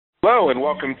Hello and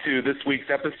welcome to this week's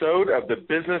episode of the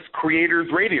Business Creators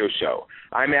Radio Show.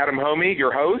 I'm Adam Homey,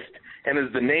 your host, and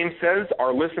as the name says,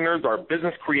 our listeners are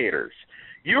business creators.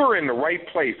 You are in the right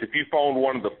place if you fall into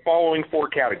one of the following four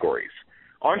categories: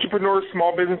 entrepreneurs,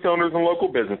 small business owners, and local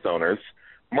business owners,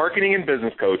 marketing and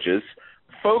business coaches,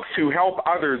 folks who help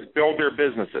others build their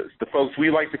businesses, the folks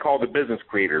we like to call the business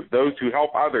creators, those who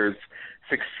help others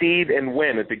succeed and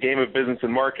win at the game of business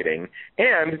and marketing,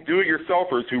 and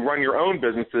do-it-yourselfers who run your own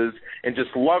businesses and just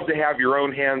love to have your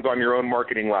own hands on your own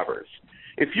marketing levers.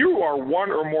 If you are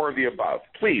one or more of the above,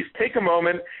 please take a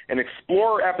moment and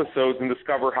explore our episodes and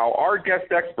discover how our guest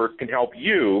experts can help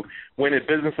you win at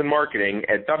business and marketing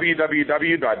at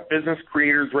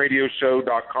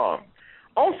www.businesscreatorsradioshow.com.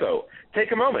 Also,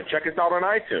 take a moment, check us out on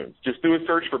iTunes. Just do a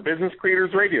search for Business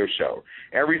Creators Radio Show.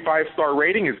 Every 5-star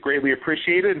rating is greatly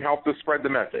appreciated and helps us spread the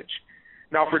message.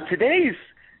 Now, for today's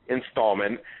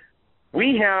installment,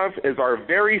 we have as our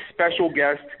very special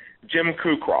guest, Jim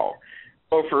Kukral.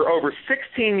 For over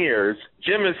 16 years,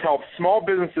 Jim has helped small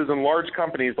businesses and large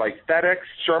companies like FedEx,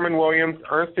 Sherwin-Williams,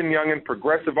 Ernst & Young, and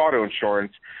Progressive Auto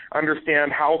Insurance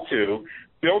understand how to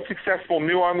build successful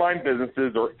new online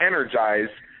businesses or energize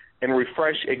and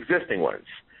refresh existing ones.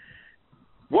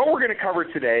 What we're going to cover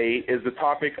today is the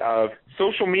topic of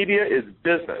social media is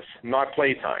business, not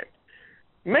playtime.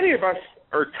 Many of us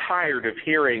are tired of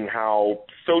hearing how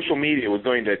social media was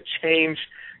going to change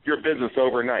your business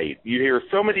overnight. You hear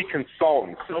so many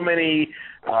consultants, so many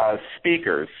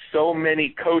speakers, so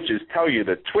many coaches tell you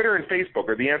that Twitter and Facebook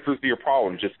are the answers to your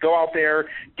problems. Just go out there,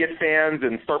 get fans,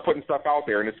 and start putting stuff out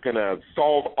there, and it's going to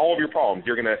solve all of your problems.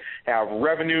 You're going to have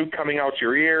revenue coming out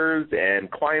your ears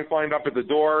and clients lined up at the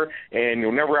door, and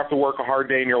you'll never have to work a hard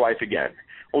day in your life again.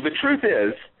 Well, the truth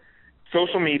is,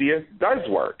 social media does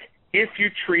work if you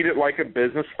treat it like a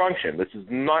business function. This is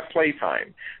not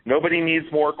playtime. Nobody needs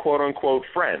more quote-unquote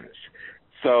friends.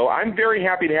 So I'm very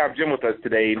happy to have Jim with us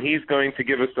today, and he's going to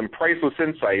give us some priceless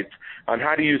insights on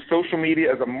how to use social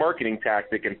media as a marketing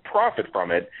tactic and profit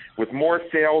from it with more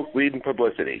sales, lead, and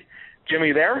publicity. Jim, are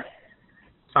you there?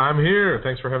 I'm here.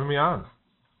 Thanks for having me on.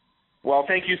 Well,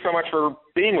 thank you so much for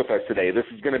being with us today. This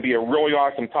is going to be a really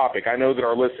awesome topic. I know that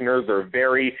our listeners are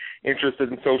very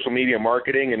interested in social media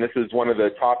marketing, and this is one of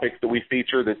the topics that we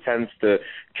feature that tends to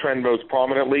trend most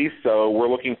prominently, so we're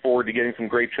looking forward to getting some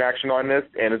great traction on this.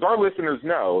 And as our listeners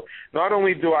know, not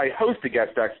only do I host the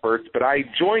guest experts, but I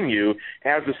join you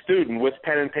as a student with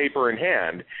pen and paper in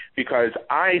hand because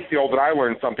I feel that I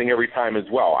learn something every time as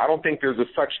well. I don't think there's a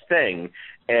such thing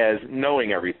as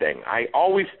knowing everything. I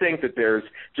always think that there's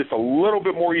just a little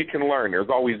bit more you can learn. There's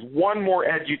always one more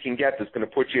edge you can get that's going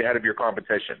to put you ahead of your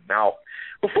competition. Now,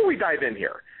 before we dive in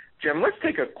here, Jim, let's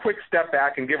take a quick step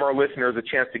back and give our listeners a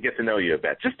chance to get to know you a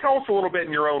bit. Just tell us a little bit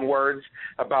in your own words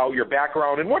about your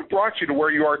background and what brought you to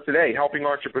where you are today, helping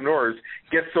entrepreneurs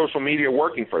get social media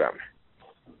working for them.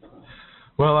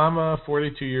 Well, I'm a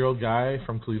 42-year-old guy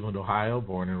from Cleveland, Ohio,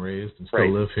 born and raised, and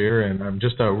still live here, and I'm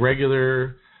just a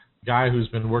regular guy who's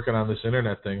been working on this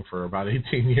internet thing for about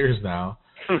 18 years now,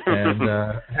 and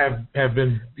have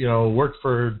been, worked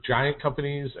for giant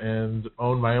companies and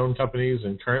own my own companies,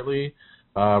 and currently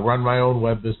run my own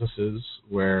web businesses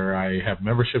where I have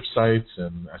membership sites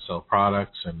and I sell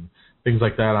products and things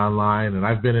like that online. And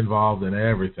I've been involved in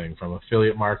everything from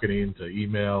affiliate marketing to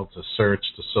email to search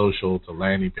to social to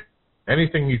landing page,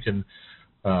 anything you can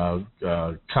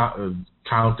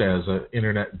count as an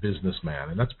internet businessman,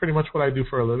 and that's pretty much what I do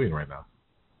for a living right now.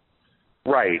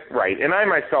 Right. And I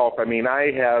myself,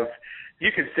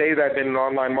 you could say that I've been in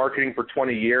online marketing for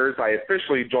 20 years. I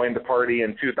officially joined the party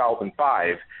in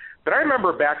 2005, but I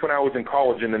remember back when I was in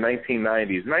college in the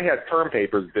 1990s, and I had term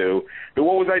papers due, but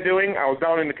what was I doing? I was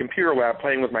down in the computer lab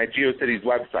playing with my GeoCities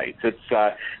websites.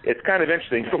 It's kind of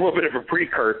interesting. It's a little bit of a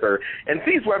precursor, and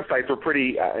these websites were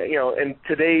pretty, in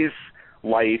today's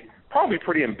light, probably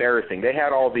pretty embarrassing. They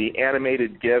had all the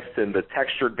animated GIFs and the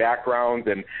textured backgrounds,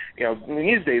 and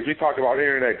these days we talk about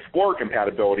Internet Explorer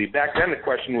compatibility. Back then the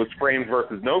question was frames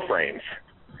versus no frames.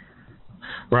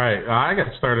 Right. I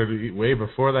got started way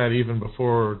before that, even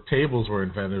before tables were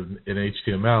invented in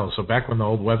HTML. So back when the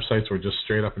old websites were just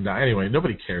straight up and down. Anyway,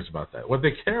 nobody cares about that. What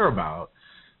they care about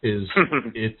is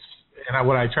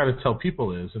what I try to tell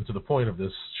people is, and to the point of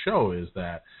this show, is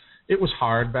that it was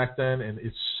hard back then, and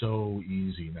it's so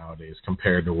easy nowadays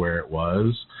compared to where it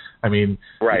was. I mean,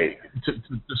 right. To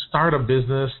start a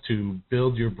business, to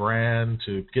build your brand,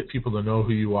 to get people to know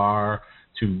who you are,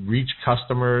 to reach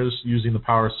customers using the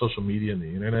power of social media and the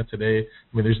internet today.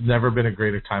 I mean, there's never been a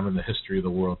greater time in the history of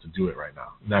the world to do it right now.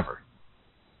 Never.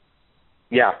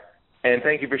 Yeah, and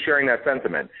thank you for sharing that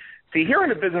sentiment. See, here on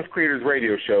the Business Creators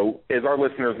Radio Show, as our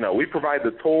listeners know, we provide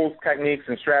the tools, techniques,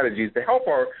 and strategies to help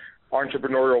our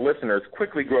entrepreneurial listeners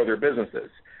quickly grow their businesses.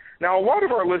 Now, a lot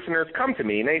of our listeners come to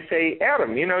me and they say,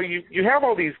 Adam, you have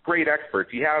all these great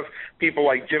experts. You have people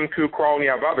like Jim Kukral and you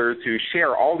have others who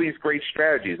share all these great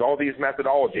strategies, all these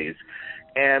methodologies,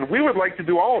 and we would like to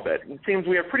do all of it. It seems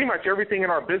we have pretty much everything in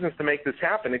our business to make this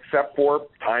happen except for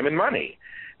time and money.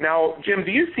 Now, Jim,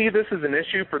 do you see this as an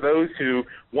issue for those who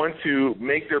want to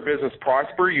make their business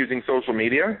prosper using social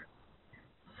media?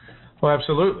 Well,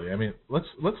 absolutely. I mean, let's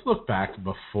look back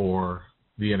before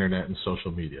the internet and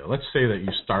social media. Let's say that you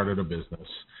started a business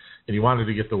and you wanted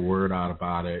to get the word out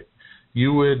about it.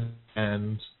 You would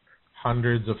spend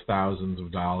hundreds of thousands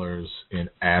of dollars in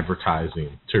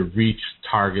advertising to reach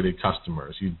targeted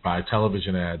customers. You'd buy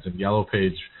television ads and yellow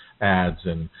page ads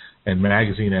and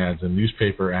magazine ads and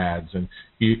newspaper ads, and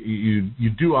you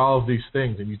do all of these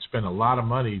things, and you'd spend a lot of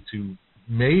money to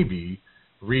maybe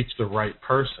reach the right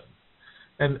person.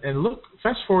 And look,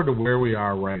 fast forward to where we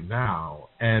are right now,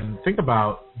 and think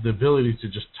about the ability to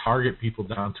just target people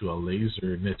down to a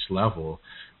laser niche level.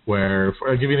 Where,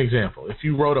 I'll give you an example. If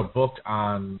you wrote a book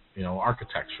on,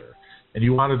 architecture, and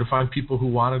you wanted to find people who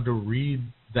wanted to read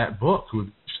that book, who were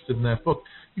interested in that book,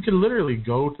 you could literally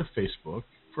go to Facebook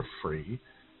for free,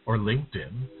 or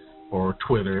LinkedIn, or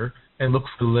Twitter, and look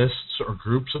for lists or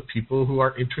groups of people who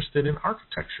are interested in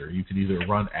architecture. You could either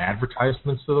run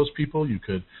advertisements to those people, you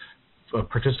could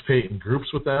participate in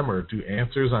groups with them, or do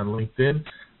answers on LinkedIn.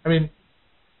 I mean,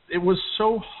 it was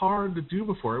so hard to do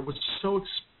before. It was so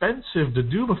expensive to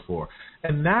do before.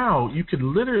 And now you could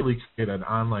literally create an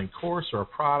online course or a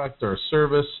product or a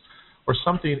service or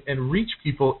something and reach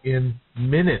people in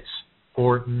minutes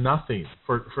for nothing,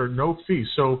 for no fee.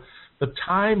 So the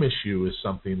time issue is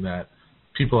something that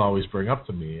people always bring up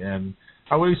to me. And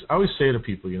I always say to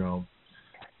people,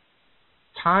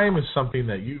 time is something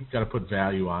that you've got to put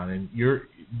value on. And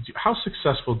how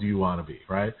successful do you want to be,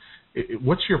 right?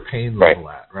 What's your pain level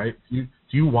at, right? Do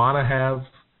you want to have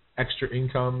extra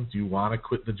income? Do you want to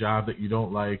quit the job that you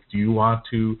don't like? Do you want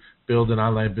to build an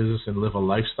online business and live a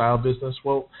lifestyle business?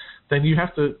 Well, then you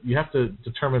have to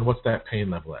determine what's that pain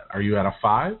level at. Are you at a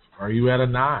 5? Or are you at a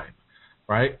 9?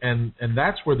 Right? And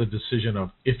that's where the decision of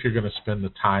if you're going to spend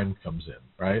the time comes in,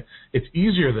 right? It's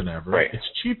easier than ever. Right. It's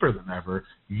cheaper than ever.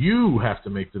 You have to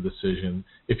make the decision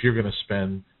if you're going to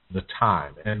spend the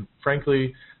time. And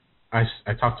frankly, I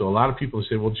talk to a lot of people who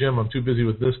say, well, Jim, I'm too busy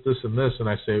with this, and this. And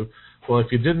I say, well, if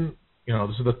you didn't,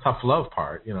 this is the tough love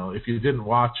part. If you didn't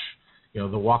watch, The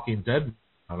Walking Dead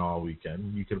on all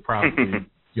weekend, you could probably,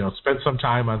 spend some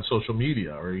time on social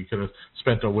media, or you could have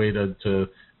spent a way to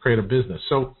create a business.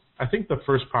 So I think the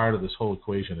first part of this whole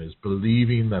equation is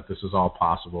believing that this is all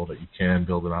possible, that you can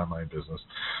build an online business,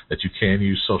 that you can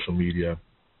use social media.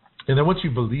 And then once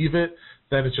you believe it,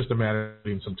 then it's just a matter of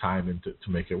putting some time in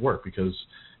to make it work, because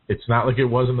it's not like it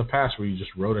was in the past where you just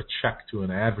wrote a check to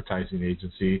an advertising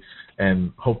agency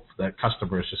and hope that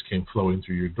customers just came flowing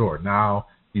through your door. Now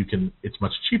it's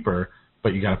much cheaper, but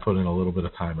you got to put in a little bit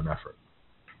of time and effort.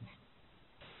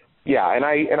 Yeah, and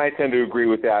I tend to agree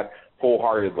with that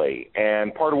wholeheartedly.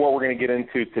 And part of what we're going to get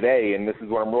into today, and this is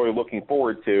what I'm really looking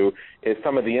forward to, is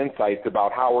some of the insights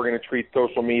about how we're going to treat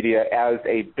social media as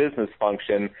a business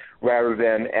function rather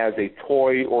than as a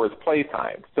toy or as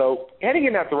playtime. So heading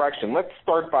in that direction, let's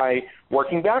start by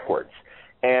working backwards.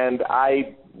 And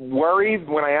I worried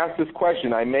when I asked this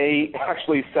question, I may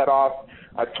actually set off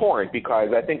a torrent, because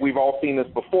I think we've all seen this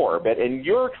before. But in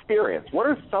your experience, what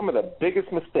are some of the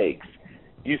biggest mistakes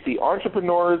you see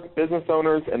entrepreneurs, business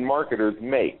owners, and marketers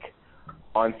make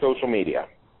on social media?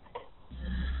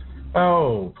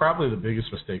 Oh, probably the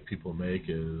biggest mistake people make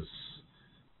is,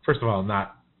 first of all,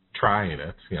 not trying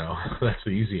it. That's the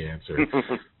easy answer.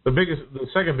 The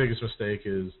second biggest mistake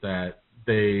is that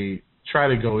they try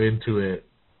to go into it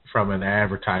from an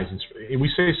advertising.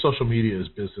 We say social media is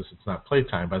business; it's not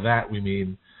playtime. By that we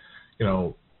mean,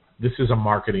 this is a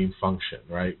marketing function,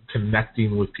 right?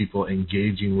 Connecting with people,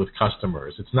 engaging with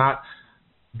customers. It's not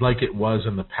like it was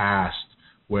in the past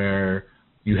where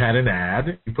you had an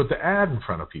ad, you put the ad in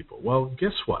front of people. Well,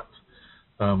 guess what?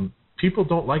 People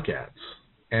don't like ads,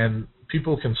 and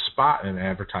people can spot an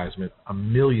advertisement a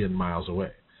million miles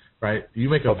away, right? You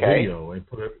make a video and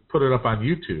put it up on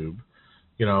YouTube,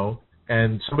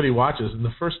 and somebody watches, in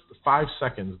the first 5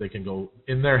 seconds, they can go,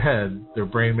 in their head, their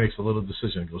brain makes a little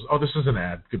decision, goes, oh, this is an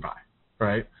ad, goodbye,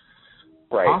 right?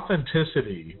 Right.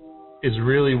 Authenticity is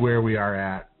really where we are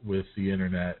at with the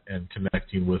internet and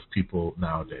connecting with people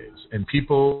nowadays. And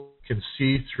people can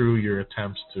see through your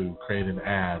attempts to create an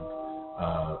ad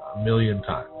a million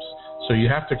times. So you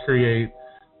have to create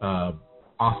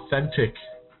authentic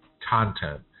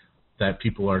content that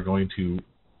people are going to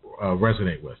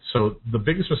resonate with. So the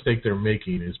biggest mistake they're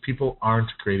making is people aren't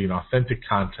creating authentic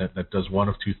content that does one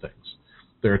of two things.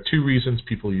 There are two reasons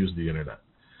people use the internet.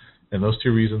 And those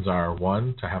two reasons are,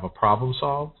 one, to have a problem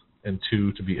solved, and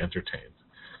two, to be entertained.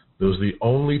 Those are the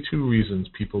only two reasons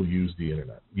people use the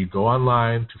internet. You go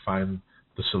online to find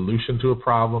the solution to a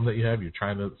problem that you have. You're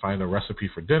trying to find a recipe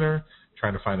for dinner,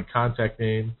 trying to find a contact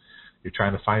name. You're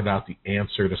trying to find out the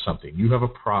answer to something. You have a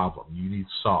problem you need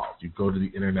solved. You go to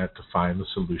the internet to find the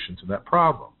solution to that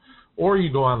problem. Or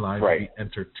you go online to be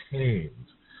entertained,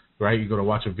 right? You go to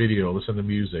watch a video, listen to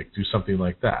music, do something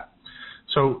like that.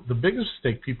 So the biggest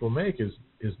mistake people make is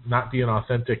not being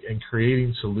authentic and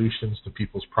creating solutions to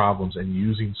people's problems and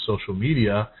using social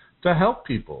media to help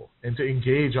people and to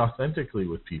engage authentically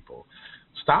with people.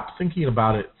 Stop thinking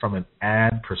about it from an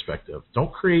ad perspective.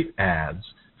 Don't create ads.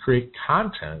 Create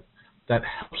content that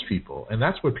helps people. And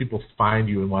that's where people find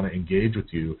you and want to engage with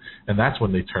you. And that's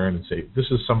when they turn and say, this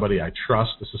is somebody I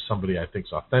trust. This is somebody I think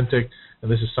is authentic. And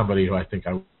this is somebody who I think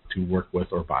I want to work with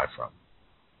or buy from.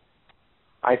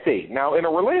 I see. Now, in a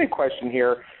related question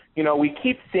here, we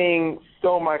keep seeing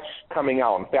so much coming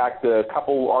out. In fact, a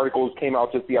couple articles came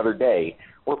out just the other day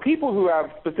where people who have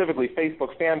specifically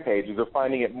Facebook fan pages are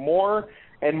finding it more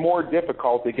and more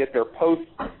difficult to get their posts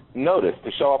noticed, to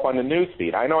show up on the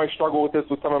newsfeed. I know I struggle with this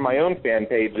with some of my own fan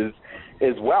pages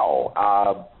as well.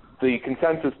 The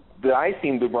consensus that I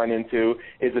seem to run into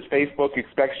is that Facebook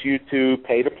expects you to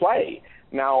pay to play.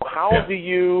 Now, how do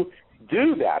you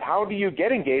do that? How do you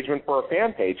get engagement for a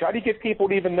fan page? How do you get people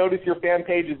to even notice your fan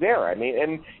page is there? I mean,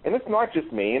 and it's not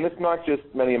just me, and it's not just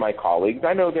many of my colleagues.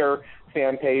 I know there are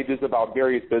fan pages about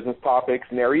various business topics,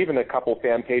 and there are even a couple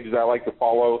fan pages I like to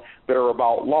follow that are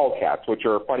about lolcats, which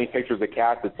are funny pictures of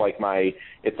cats. It's like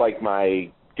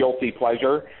my guilty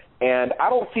pleasure. And I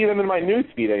don't see them in my news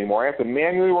feed anymore. I have to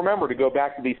manually remember to go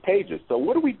back to these pages. So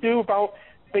what do we do about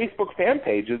Facebook fan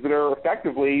pages that are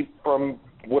effectively, from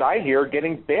what I hear,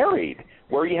 getting buried,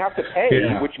 where you have to pay,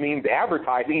 which means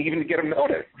advertising even to get them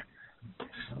noticed?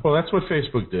 Well, that's what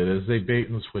Facebook did, is they bait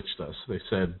and switched us. They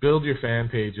said, build your fan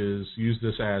pages, use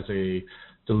this as a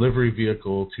delivery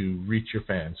vehicle to reach your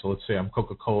fans. So let's say I'm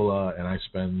Coca-Cola and I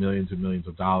spend millions and millions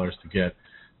of dollars to get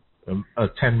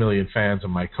 10 million fans on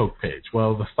my Coke page.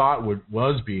 Well, the thought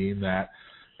was being that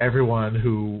everyone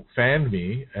who fanned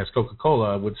me as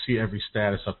Coca-Cola would see every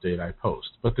status update I post.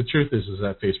 But the truth is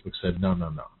that Facebook said, no.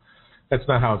 That's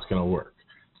not how it's going to work.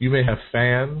 You may have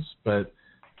fans, but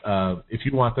if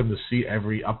you want them to see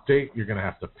every update, you're going to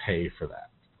have to pay for that.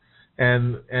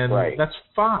 And that's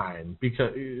fine,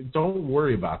 because don't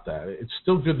worry about that. It's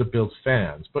still good to build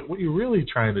fans. But what you're really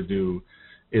trying to do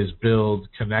is build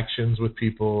connections with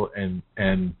people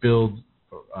and build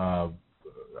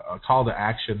a call to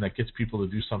action that gets people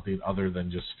to do something other than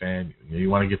just fan you. You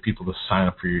want to get people to sign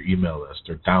up for your email list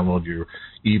or download your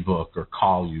ebook or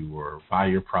call you or buy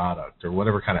your product or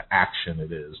whatever kind of action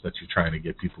it is that you're trying to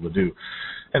get people to do.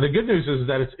 And the good news is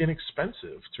that it's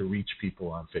inexpensive to reach people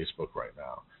on Facebook right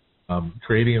now.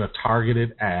 Creating a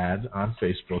targeted ad on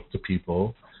Facebook to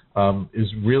people is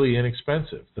really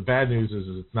inexpensive. The bad news is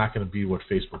it's not going to be what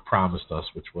Facebook promised us,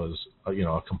 which was a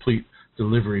complete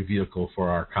delivery vehicle for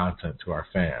our content to our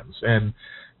fans. And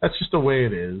that's just the way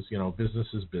it is. Business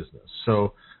is business.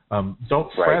 So don't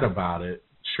fret about it.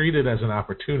 Treat it as an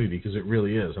opportunity, because it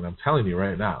really is. And I'm telling you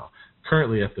right now,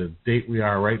 currently at the date we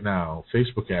are right now,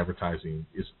 Facebook advertising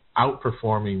is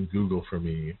outperforming Google for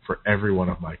me for every one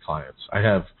of my clients. I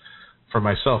have for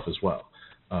myself as well.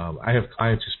 I have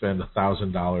clients who spend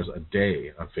 $1,000 a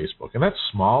day on Facebook, and that's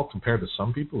small compared to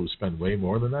some people who spend way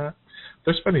more than that.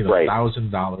 They're spending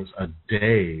 $1,000 a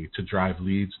day to drive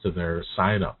leads to their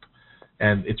sign-up,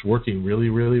 and it's working really,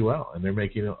 really well, and they're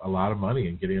making a lot of money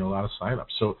and getting a lot of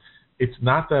sign-ups. So it's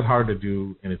not that hard to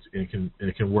do, and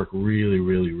it can work really,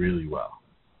 really, really well.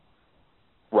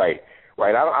 Right.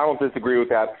 I don't disagree with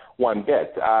that one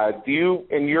bit. Do you,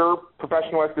 in your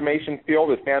professional estimation, feel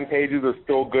that fan pages are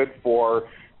still good for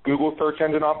Google search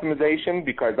engine optimization?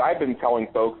 Because I've been telling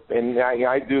folks, and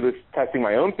I do this testing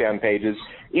my own fan pages,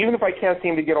 even if I can't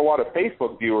seem to get a lot of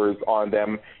Facebook viewers on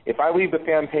them, if I leave the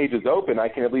fan pages open, I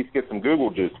can at least get some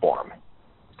Google juice for them.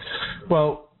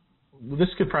 Well, this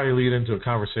could probably lead into a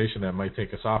conversation that might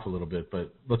take us off a little bit,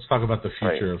 but let's talk about the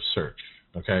future of search.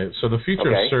 Okay, so the future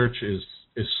of search is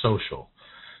social.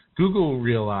 Google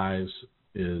realizes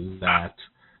that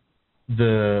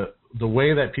the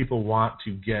way that people want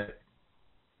to get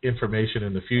information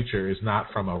in the future is not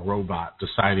from a robot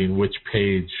deciding which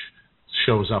page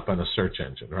shows up on a search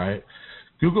engine, right?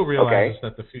 Google realizes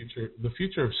that the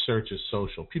future of search is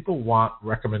social. People want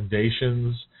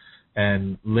recommendations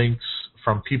and links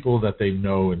from people that they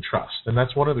know and trust. And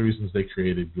that's one of the reasons they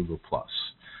created Google+.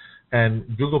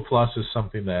 And Google+ is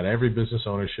something that every business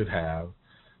owner should have,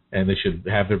 and they should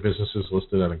have their businesses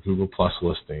listed on a Google+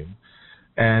 listing.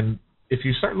 And if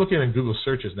you start looking at Google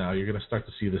searches now, you're going to start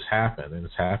to see this happen, and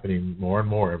it's happening more and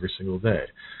more every single day.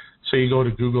 So you go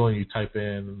to Google and you type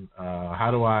in, how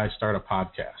do I start a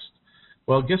podcast?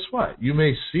 Well, guess what? You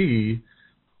may see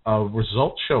a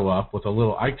result show up with a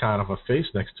little icon of a face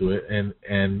next to it,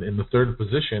 and in the third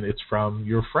position, it's from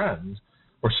your friend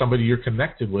or somebody you're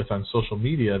connected with on social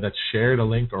media that shared a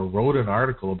link or wrote an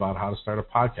article about how to start a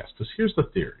podcast. Because here's the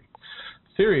theory.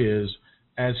 The theory is,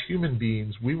 as human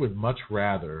beings, we would much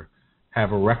rather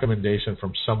have a recommendation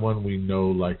from someone we know,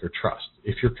 like, or trust.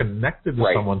 If you're connected to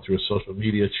someone through a social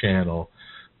media channel,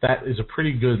 that is a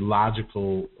pretty good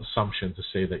logical assumption to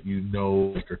say that you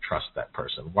know, like, or trust that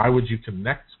person. Why would you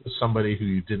connect with somebody who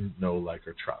you didn't know, like,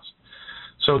 or trust?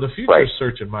 So the future of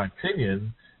search, in my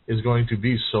opinion, is going to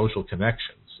be social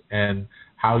connections and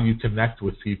how you connect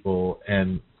with people,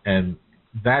 and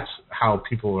that's how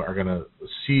people are going to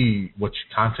see what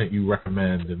content you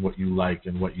recommend and what you like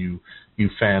and what you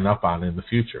fan up on in the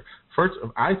future. First,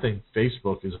 I think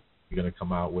Facebook is going to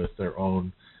come out with their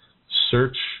own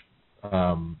search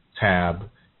tab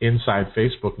inside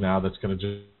Facebook now that's going to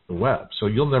do the web. So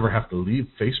you'll never have to leave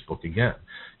Facebook again.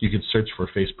 You can search for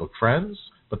Facebook friends,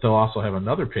 but they'll also have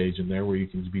another page in there where you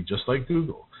can be just like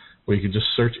Google, where you can just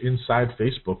search inside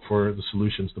Facebook for the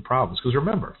solutions to problems. Because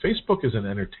remember, Facebook is an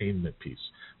entertainment piece.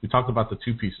 We talked about the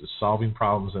two pieces, solving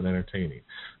problems and entertaining.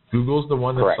 Google's the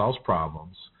one that solves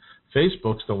problems.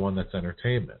 Facebook's the one that's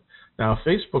entertainment. Now, if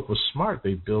Facebook was smart,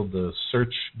 they'd build the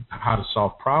search how to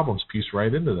solve problems piece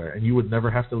right into there, and you would never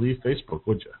have to leave Facebook,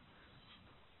 would you?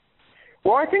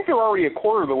 Well, I think they're already a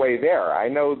quarter of the way there. I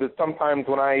know that sometimes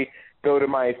when I go to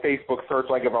my Facebook search,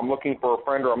 like if I'm looking for a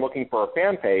friend or I'm looking for a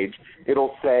fan page,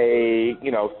 it'll say,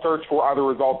 search for other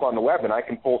results on the web, and I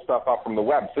can pull stuff up from the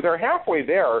web. So they're halfway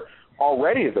there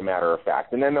already, as a matter of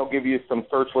fact. And then they'll give you some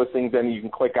search listings, and you can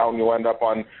click out and you'll end up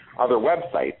on other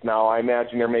websites. Now, I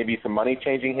imagine there may be some money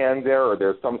changing hands there, or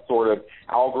there's some sort of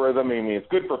algorithm. I mean, it's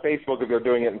good for Facebook if they're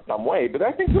doing it in some way, but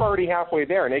I think they're already halfway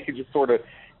there, and they could just sort of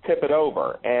tip it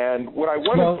over. And what I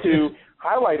wanted to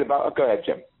highlight about – go ahead,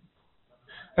 Jim.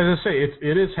 As I say,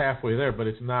 it is halfway there, but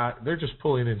it's not. They're just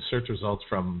pulling in search results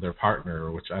from their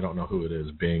partner, which I don't know who it is,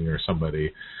 Bing or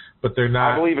somebody, but they're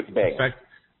not. I believe it's Bing.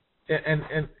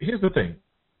 And here's the thing: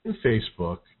 in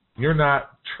Facebook, you're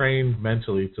not trained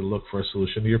mentally to look for a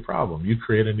solution to your problem. You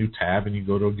create a new tab and you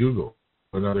go to Google,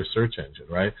 another search engine,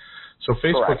 right? So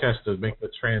Facebook has to make the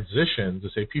transition to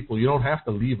say, people, you don't have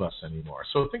to leave us anymore.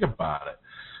 So think about it.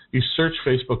 You search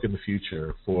Facebook in the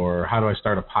future for how do I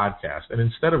start a podcast, and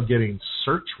instead of getting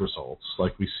search results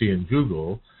like we see in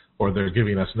Google or they're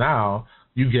giving us now,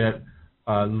 you get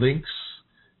links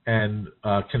and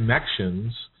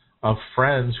connections of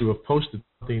friends who have posted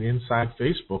something inside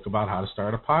Facebook about how to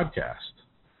start a podcast.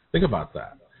 Think about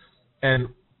that. And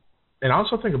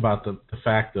also think about the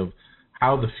fact of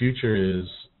how the future is,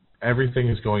 everything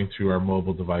is going through our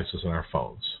mobile devices and our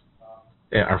phones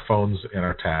and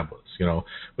our tablets.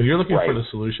 When you're looking for the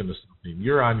solution to something,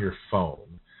 you're on your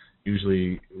phone,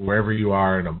 usually wherever you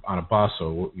are on a bus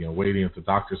or waiting at the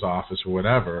doctor's office or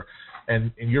whatever,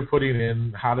 and you're putting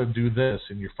in how to do this,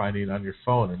 and you're finding it on your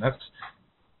phone, and that's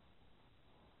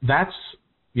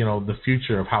the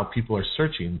future of how people are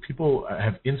searching. People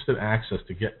have instant access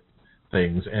to get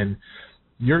things, and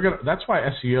that's why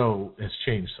SEO has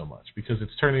changed so much, because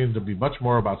it's turning into be much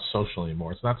more about social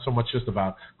anymore. It's not so much just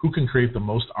about who can create the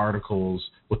most articles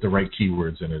with the right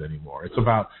keywords in it anymore. It's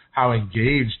about how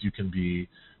engaged you can be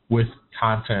with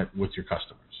content with your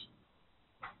customers.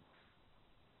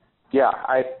 Yeah,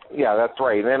 that's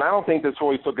right. And I don't think this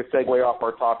really took a segue off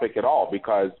our topic at all,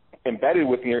 because embedded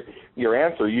with your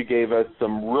answer, you gave us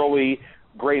some really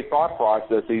great thought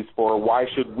processes for why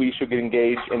we should get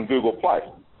engaged in Google+.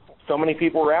 So many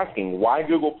people were asking, why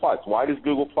Google+? Why does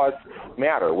Google+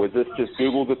 matter? Was this just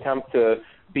Google's attempt to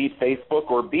beat Facebook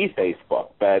or be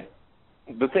Facebook? But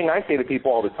the thing I say to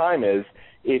people all the time is,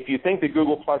 if you think that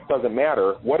Google+ doesn't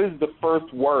matter, what is the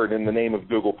first word in the name of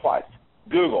Google+?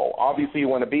 Google. Obviously, you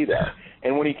want to be there.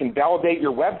 And when you can validate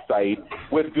your website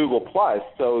with Google+,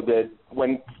 so that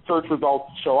when search results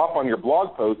show up on your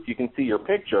blog post, you can see your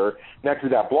picture next to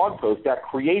that blog post, that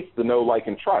creates the know, like,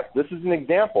 and trust. This is an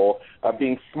example of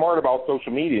being smart about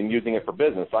social media and using it for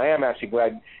business. I am actually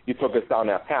glad you took us down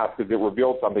that path, because it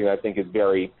revealed something that I think is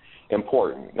very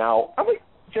important. Now,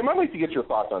 Jim, I'd like to get your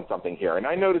thoughts on something here, and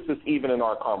I noticed this even in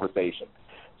our conversation.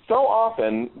 So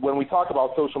often when we talk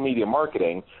about social media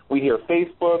marketing, we hear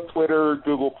Facebook, Twitter,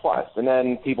 Google+, and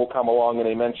then people come along and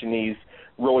they mention these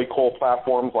really cool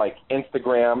platforms like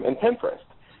Instagram and Pinterest.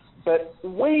 But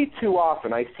way too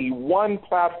often I see one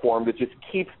platform that just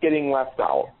keeps getting left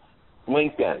out,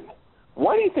 LinkedIn.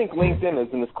 Why do you think LinkedIn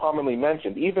isn't as commonly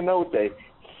mentioned, even though it's a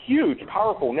huge,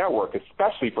 powerful network,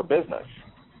 especially for business?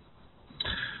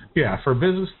 Yeah, for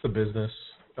business to business,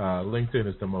 LinkedIn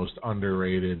is the most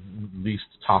underrated, least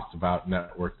talked about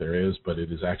network there is, but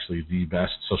it is actually the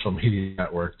best social media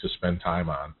network to spend time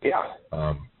on.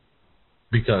 Yeah.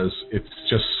 Because it's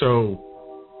just so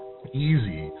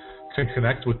easy to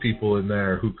connect with people in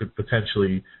there who could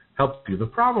potentially help you. The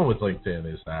problem with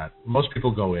LinkedIn is that most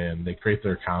people go in, they create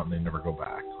their account, and they never go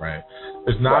back, right?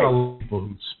 There's not a lot of people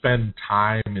who spend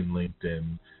time in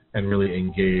LinkedIn and really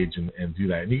engage and do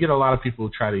that. And you get a lot of people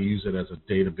who try to use it as a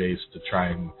database to try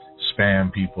and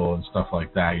spam people and stuff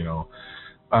like that, you know.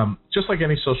 Just like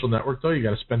any social network, though, you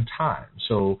got to spend time.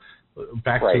 So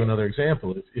back to another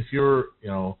example, if you're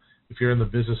in the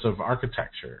business of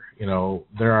architecture, you know,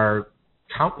 there are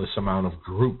countless amount of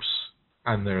groups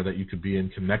on there that you could be in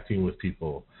connecting with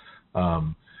people.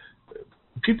 The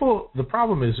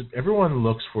problem is everyone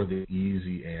looks for the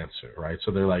easy answer, right?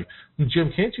 So they're like,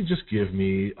 Jim, can't you just give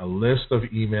me a list of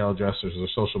email addresses or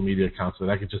social media accounts that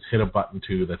I could just hit a button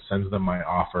to that sends them my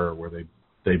offer where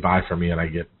they buy from me and I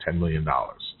get $10 million?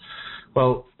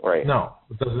 Well, no,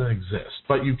 it doesn't exist.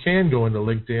 But you can go into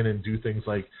LinkedIn and do things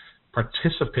like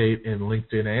participate in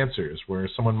LinkedIn Answers, where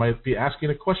someone might be asking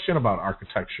a question about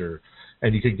architecture,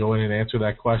 and you could go in and answer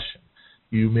that question.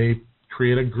 You may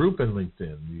create a group in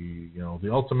LinkedIn,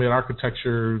 the Ultimate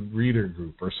Architecture Reader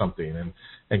Group or something,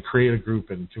 and create a group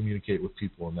and communicate with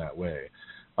people in that way.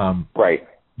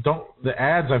 The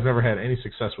ads, I've never had any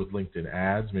success with LinkedIn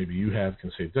ads. Maybe you have,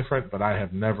 can say different, but I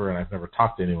have never, and I've never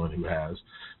talked to anyone who has.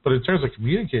 But in terms of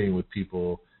communicating with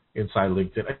people inside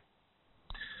LinkedIn,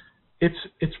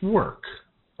 it's work,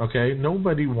 okay?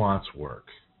 Nobody wants work,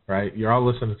 right? You're all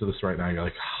listening to this right now. You're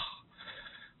like,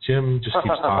 Jim just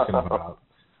keeps talking about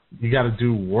you got to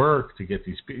do work to get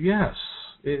these people. Yes,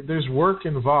 there's work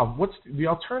involved. What's the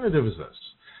alternative is this?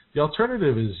 The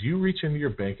alternative is you reach into your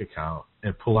bank account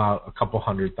and pull out a couple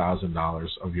 $100,000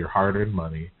 of your hard-earned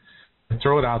money and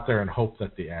throw it out there and hope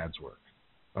that the ads work,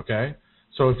 okay?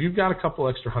 So if you've got a couple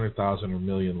extra 100,000 or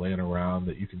million laying around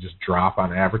that you can just drop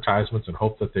on advertisements and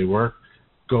hope that they work,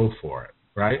 go for it,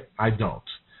 right? I don't.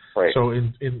 So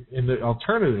in the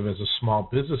alternative, as a small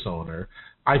business owner,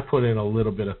 I put in a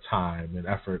little bit of time and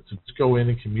effort to go in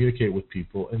and communicate with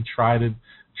people and try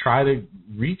to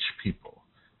reach people.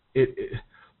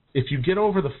 If you get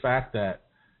over the fact that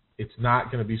it's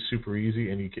not going to be super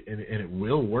easy and it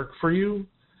will work for you,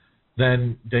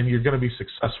 then you're going to be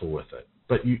successful with it.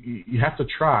 But you have to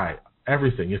try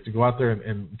everything. You have to go out there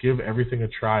and give everything a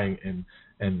try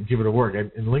and give it a work.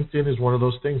 And LinkedIn is one of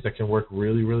those things that can work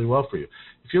really, really well for you.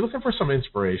 If you're looking for some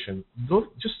inspiration, go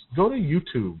to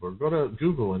YouTube or go to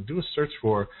Google and do a search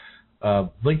for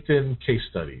LinkedIn case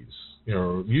studies,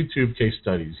 YouTube case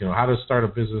studies, how to start a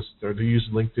business or to use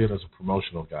LinkedIn as a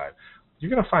promotional guide.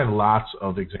 You're going to find lots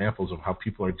of examples of how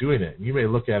people are doing it. And you may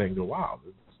look at it and go, wow,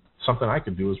 it's something I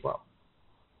can do as well.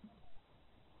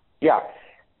 Yeah.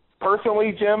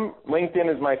 Personally, Jim,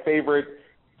 LinkedIn is my favorite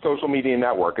social media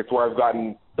network. It's where I've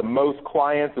gotten the most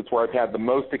clients. It's where I've had the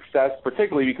most success,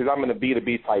 particularly because I'm in a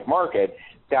B2B type market.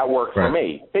 That works for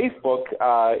me. Facebook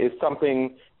is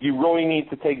something you really need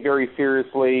to take very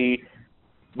seriously,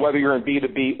 whether you're in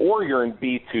B2B or you're in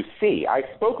B2C. I've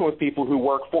spoken with people who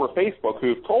work for Facebook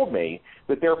who've told me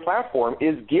that their platform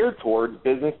is geared towards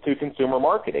business-to-consumer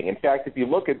marketing. In fact, if you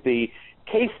look at the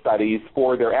case studies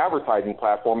for their advertising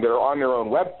platform that are on their own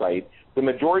website, the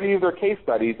majority of their case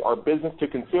studies are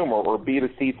business-to-consumer or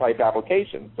B2C type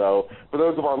applications. So for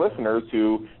those of our listeners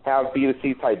who have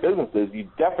B2C type businesses, you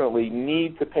definitely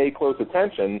need to pay close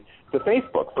attention to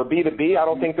Facebook. For B2B, I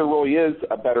don't think there really is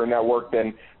a better network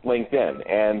than LinkedIn.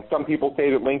 And some people say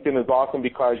that LinkedIn is awesome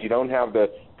because you don't have the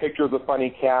pictures of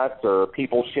funny cats or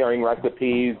people sharing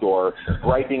recipes or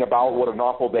writing about what an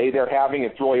awful day they're having.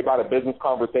 It's really about a business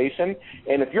conversation.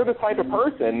 And if you're the type of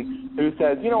person who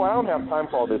says, I don't have time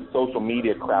for all this social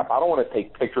media crap, I don't want to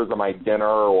take pictures of my dinner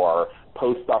or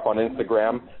post stuff on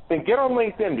Instagram, then get on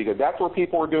LinkedIn because that's where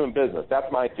people are doing business. That's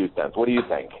my 2 cents. What do you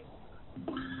think?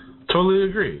 Totally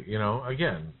agree.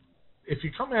 Again, if you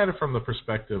come at it from the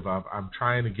perspective of I'm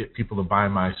trying to get people to buy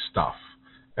my stuff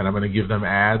and I'm going to give them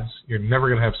ads, you're never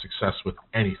going to have success with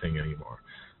anything anymore.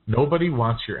 Nobody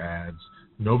wants your ads.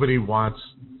 Nobody wants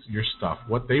your stuff.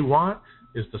 What they want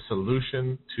is the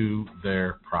solution to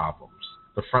their problems.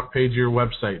 The front page of your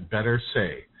website better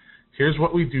say, here's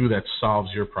what we do that solves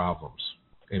your problems.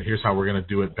 And here's how we're going to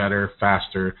do it better,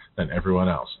 faster than everyone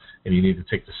else. And you need to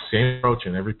take the same approach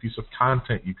in every piece of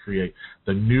content you create.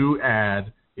 The new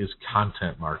ad is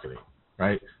content marketing,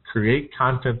 right? Create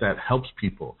content that helps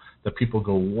people, that people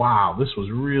go, wow, this was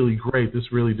really great. This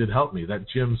really did help me. That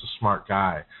Jim's a smart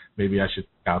guy. Maybe I should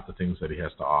check out the things that he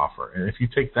has to offer. And if you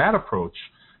take that approach,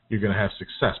 you're going to have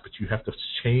success. But you have to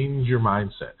change your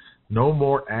mindset. No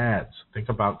more ads. Think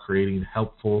about creating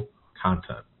helpful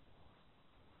content.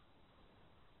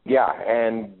 Yeah,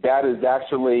 and that is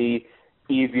actually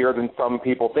easier than some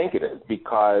people think it is,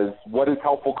 because what is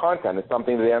helpful content? It's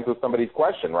something that answers somebody's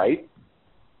question, right?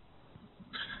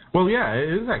 Well, yeah,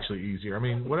 it is actually easier. I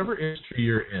mean, whatever industry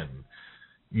you're in,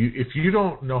 if you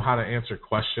don't know how to answer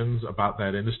questions about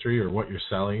that industry or what you're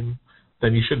selling,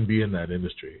 then you shouldn't be in that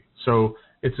industry. So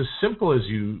it's as simple as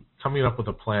you coming up with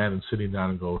a plan and sitting down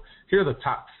and go, here are the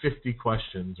top 50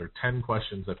 questions or 10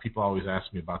 questions that people always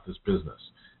ask me about this business.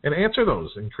 And answer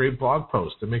those and create blog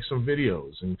posts and make some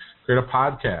videos and create a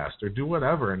podcast or do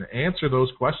whatever and answer those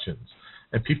questions.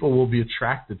 And people will be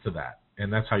attracted to that.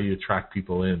 And that's how you attract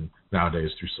people in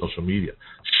nowadays through social media.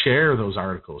 Share those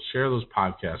articles, share those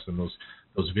podcasts and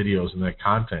those videos and that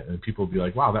content. And people will be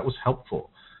like, wow, that was helpful.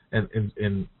 And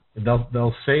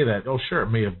they'll say that, oh, sure,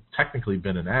 it may have technically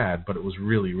been an ad, but it was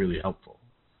really, really helpful.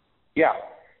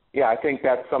 Yeah, I think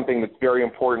that's something that's very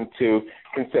important to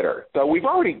consider. So we've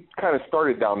already kind of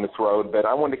started down this road, but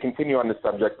I want to continue on this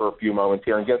subject for a few moments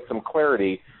here and get some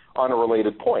clarity on a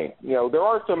related point. You know, there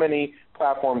are so many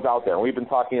platforms out there. We've been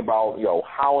talking about, you know,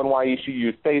 how and why you should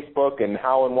use Facebook and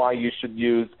how and why you should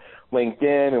use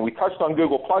LinkedIn, and we touched on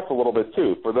Google Plus a little bit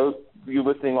too. For those of you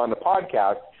listening on the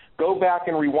podcast, go back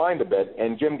and rewind a bit,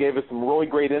 and Jim gave us some really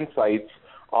great insights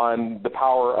on the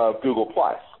power of Google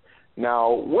Plus.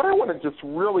 Now, what I want to just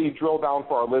really drill down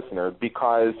for our listeners,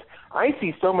 because I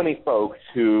see so many folks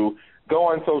who go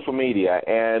on social media,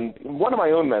 and one of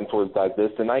my own mentors does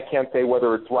this, and I can't say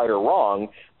whether it's right or wrong,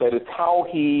 but it's how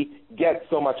he gets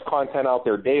so much content out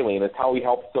there daily, and it's how he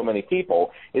helps so many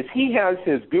people, is he has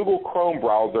his Google Chrome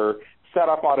browser set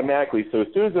up automatically, so as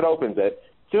soon as it opens,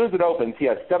 he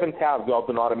has 7 tabs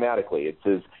open automatically.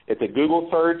 It's a Google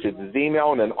search, it's his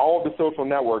email, and then all of the social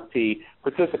networks he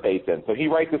participates in. So he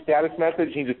writes a status message,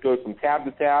 he just goes from tab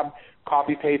to tab,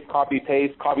 copy, paste,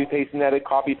 and edit,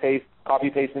 copy,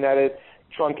 paste, and edit,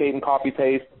 truncate and copy,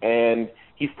 paste, and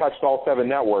he's touched all 7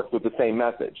 networks with the same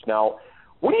message. Now,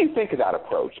 what do you think of that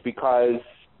approach? Because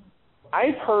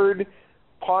I've heard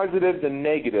positives and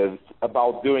negatives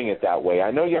about doing it that way. I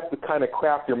know you have to kind of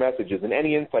craft your messages, and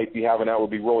any insights you have on that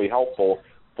would be really helpful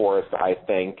for us, I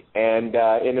think. And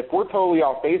if we're totally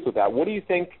off base with that, what do you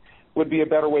think would be a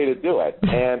better way to do it?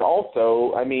 And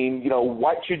also, I mean, you know,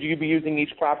 what should you be using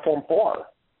each platform for?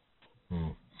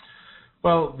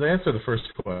 Well, the answer to the first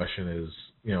question is,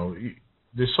 you know,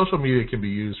 the social media can be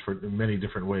used for many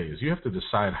different ways. You have to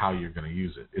decide how you're going to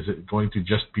use it. Is it going to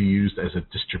just be used as a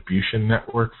distribution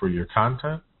network for your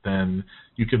content? Then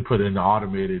you can put in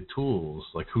automated tools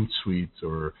like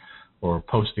Hootsuite or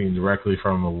posting directly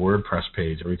from a WordPress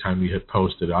page. Every time you hit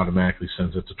post, it automatically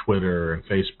sends it to Twitter and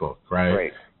Facebook,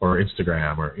 right? Or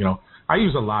Instagram, or, you know. I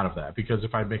use a lot of that because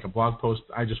if I make a blog post,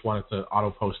 I just want it to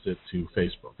auto-post it to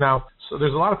Facebook. Now, so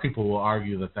there's a lot of people who will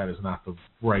argue that that is not the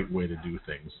right way to do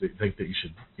things. They think that you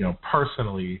should, you know,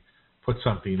 personally put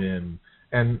something in,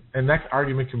 and that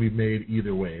argument can be made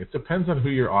either way. It depends on who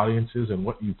your audience is and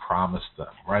what you promise them,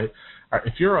 right?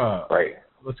 If you're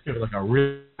let's give it like a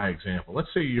real example. Let's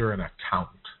say you're an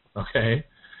accountant, okay?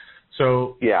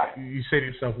 So you say to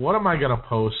yourself, what am I going to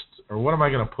post or what am I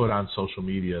going to put on social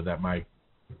media that my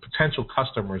potential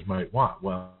customers might want?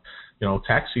 Well, you know,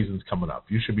 tax season's coming up.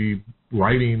 You should be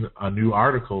writing a new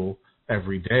article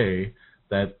every day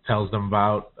that tells them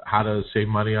about how to save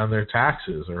money on their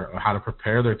taxes or how to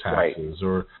prepare their taxes,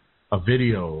 or a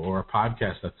video or a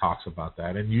podcast that talks about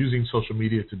that, and using social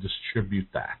media to distribute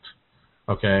that.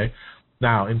 Okay?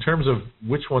 Now, in terms of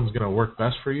which one's going to work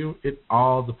best for you, it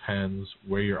all depends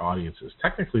where your audience is.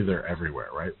 Technically, they're everywhere,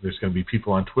 right? There's going to be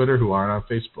people on Twitter who aren't on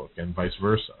Facebook and vice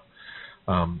versa.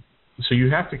 So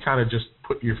you have to kind of just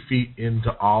put your feet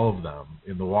into all of them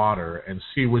in the water and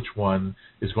see which one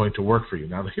is going to work for you.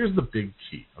 Now, here's the big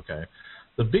key, okay?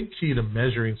 The big key to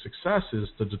measuring success is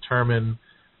to determine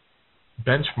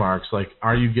benchmarks like,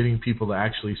 are you getting people to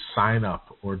actually sign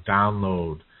up or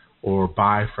download or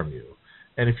buy from you?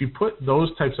 And if you put those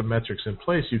types of metrics in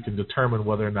place, you can determine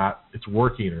whether or not it's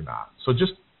working or not. So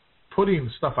just putting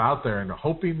stuff out there and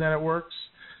hoping that it works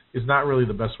is not really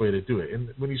the best way to do it. And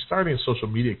when you're starting a social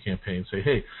media campaign, say,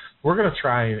 hey, we're going to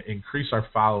try and increase our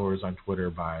followers on Twitter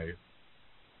by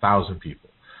 1,000 people.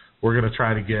 we're going to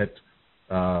try to get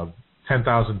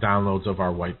 10,000 downloads of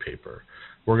our white paper.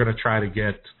 We're going to try to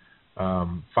get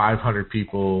 500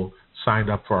 people signed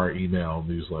up for our email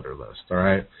newsletter list, all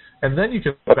right? And then you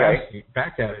can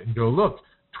back at it and go, look,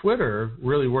 Twitter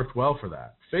really worked well for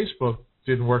that. Facebook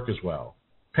didn't work as well.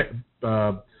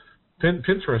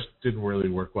 Pinterest didn't really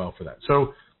work well for that.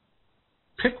 So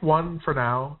pick one for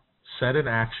now, set an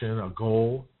action, a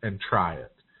goal, and try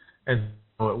it. And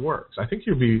it works. I think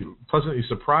you'll be pleasantly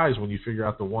surprised when you figure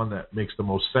out the one that makes the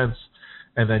most sense,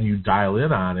 and then you dial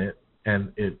in on it,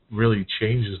 and it really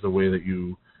changes the way that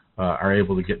you are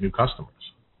able to get new customers.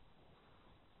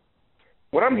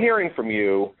 What I'm hearing from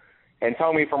you, and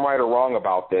tell me if I'm right or wrong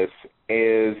about this,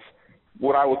 is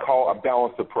what I would call a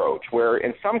balanced approach, where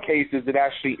in some cases it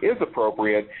actually is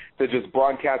appropriate to just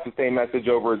broadcast the same message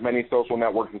over as many social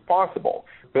networks as possible.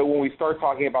 But when we start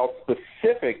talking about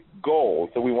specific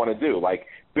goals that we want to do, like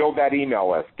build that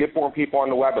email list, get more people on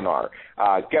the webinar,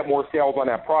 get more sales on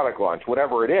that product launch,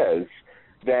 whatever it is,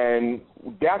 then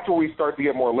that's where we start to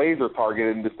get more laser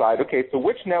targeted and decide, okay, so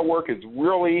which network is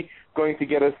really going to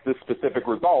get us this specific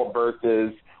result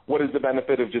versus what is the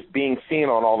benefit of just being seen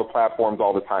on all the platforms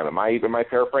all the time? Am I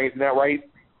paraphrasing that right?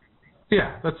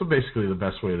 Yeah, that's basically the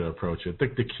best way to approach it.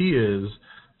 The key is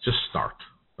just start,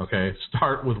 okay?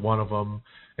 Start with one of them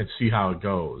and see how it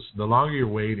goes. The longer you're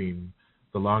waiting,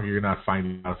 the longer you're not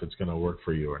finding out if it's going to work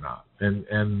for you or not.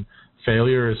 And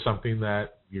failure is something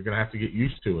that you're going to have to get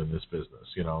used to in this business.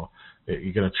 You know,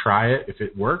 you're going to try it. If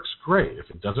it works, great. If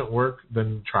it doesn't work,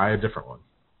 then try a different one.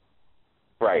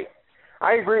 Right.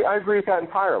 I agree with that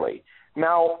entirely.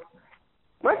 Now,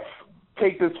 let's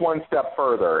take this one step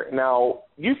further. Now,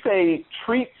 you say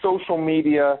treat social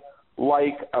media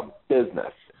like a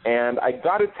business. And I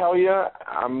got to tell you,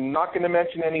 I'm not going to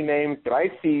mention any names, but I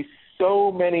see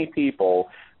so many people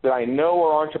that I know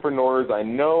are entrepreneurs, I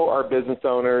know are business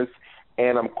owners,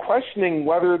 and I'm questioning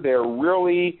whether they're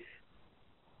really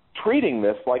treating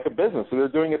this like a business, so they're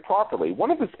doing it properly. One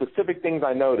of the specific things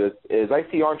I notice is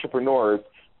I see entrepreneurs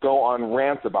go on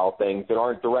rants about things that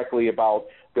aren't directly about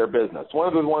their business. One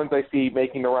of the ones I see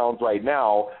making the rounds right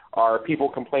now are people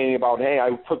complaining about, hey, I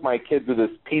took my kids to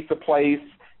this pizza place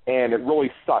and it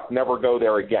really sucked, never go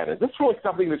there again. Is this really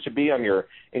something that should be on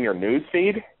in your news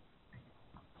feed?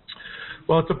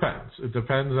 Well, it depends. It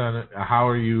depends on how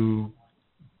are you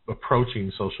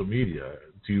approaching social media.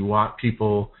 Do you want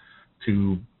people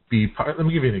to be part? Let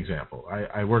me give you an example.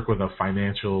 I work with a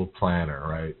financial planner,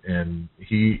 right? And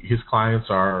his clients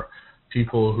are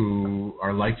people who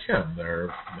are like him. They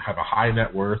have a high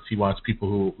net worth. He wants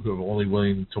people who are only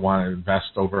willing to want to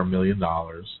invest over $1 million.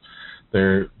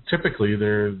 Those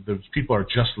people are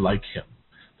just like him.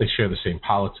 They share the same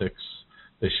politics.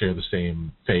 They share the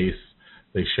same faith.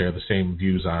 They share the same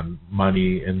views on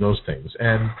money and those things.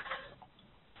 And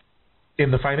in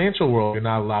the financial world, you're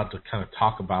not allowed to kind of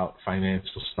talk about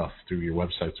financial stuff through your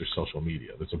websites or social media.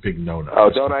 That's a big no-no. Oh,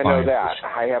 don't I know that?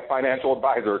 I have financial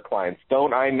advisor clients.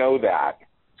 Don't I know that?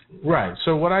 Right.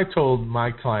 So what I told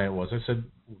my client was, I said,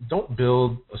 don't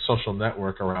build a social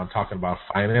network around talking about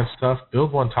finance stuff.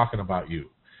 Build one talking about you.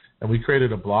 And we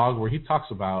created a blog where he talks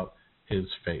about his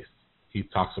faith. He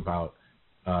talks about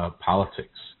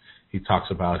politics. He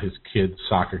talks about his kids'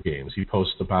 soccer games. He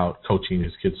posts about coaching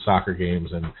his kids' soccer games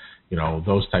and, you know,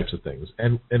 those types of things.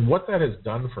 And what that has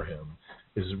done for him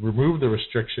is remove the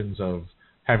restrictions of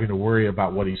having to worry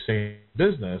about what he's saying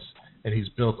in business, and he's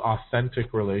built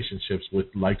authentic relationships with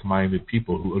like-minded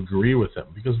people who agree with him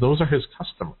because those are his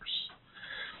customers.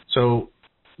 So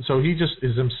he just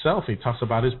is himself. He talks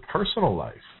about his personal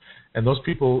life. And those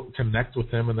people connect with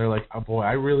him, and they're like, oh, boy,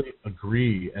 I really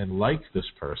agree and like this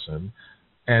person.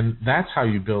 And that's how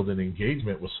you build an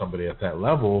engagement with somebody at that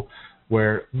level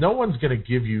where no one's going to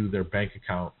give you their bank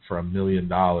account for $1 million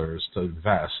to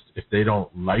invest if they don't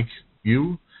like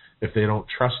you, if they don't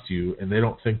trust you, and they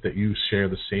don't think that you share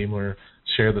the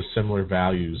similar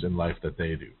values in life that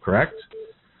they do. Correct?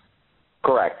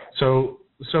 Correct. So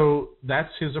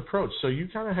that's his approach. So you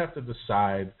kind of have to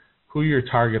decide who your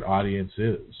target audience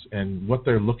is and what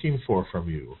they're looking for from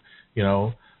you. You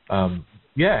know,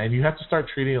 and you have to start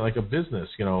treating it like a business.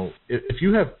 You know, if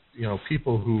you have, you know,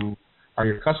 people who are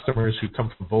your customers who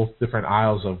come from both different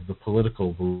aisles of the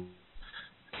political booth,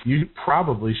 you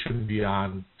probably shouldn't be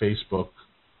on Facebook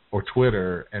or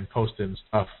Twitter and posting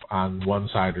stuff on one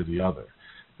side or the other,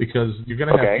 because you're going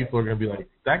to have people who are going to be like,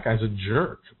 that guy's a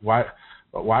jerk. Why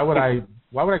would I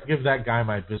give that guy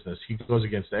my business? He goes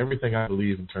against everything I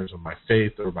believe in terms of my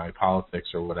faith or my politics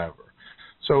or whatever.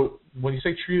 So when you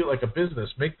say treat it like a business,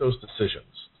 make those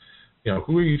decisions. You know,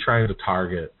 who are you trying to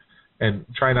target, and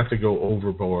try not to go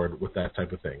overboard with that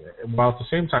type of thing, while at the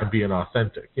same time being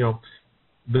authentic.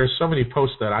 There's so many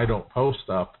posts that I don't post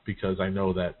up because I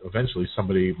know that eventually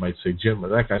somebody might say, Jim,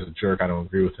 that guy's a jerk. I don't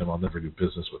agree with him. I'll never do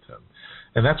business with him.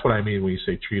 And that's what I mean when you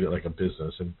say treat it like a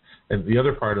business. And the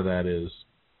other part of that is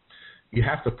you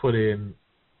have to put in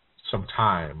some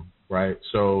time, right?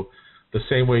 So the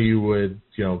same way you would,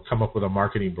 come up with a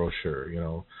marketing brochure,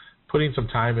 putting some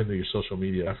time into your social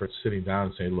media efforts, sitting down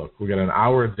and saying, look, we got an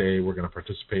hour a day. We're going to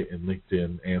participate in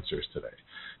LinkedIn Answers today.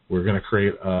 We're going to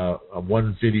create a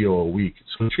one video a week.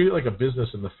 So treat it like a business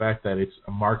in the fact that it's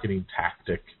a marketing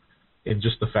tactic, in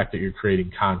just the fact that you're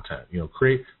creating content.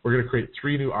 We're going to create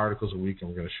 3 new articles a week, and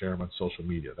we're going to share them on social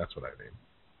media. That's what I mean.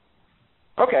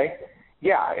 Okay.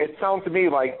 Yeah, it sounds to me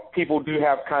like people do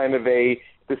have kind of a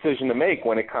decision to make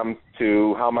when it comes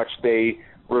to how much they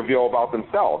reveal about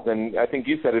themselves. And I think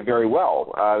you said it very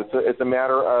well. It's a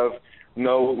matter of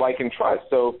know, like, and trust.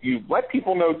 So if you let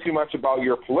people know too much about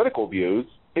your political views,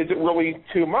 is it really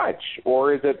too much,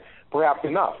 or is it perhaps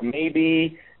enough?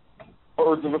 Maybe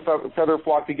birds of a feather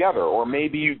flock together, or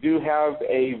maybe you do have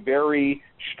a very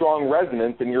strong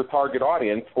resonance in your target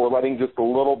audience for letting just a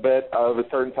little bit of a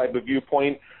certain type of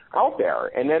viewpoint out there.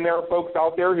 And then there are folks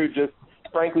out there who just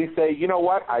frankly say, you know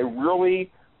what, I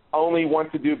really only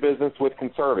want to do business with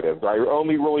conservatives. I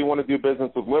only really want to do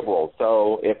business with liberals.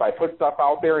 So if I put stuff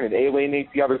out there and it alienates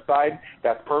the other side,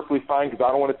 that's perfectly fine because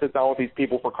I don't want to sit down with these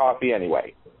people for coffee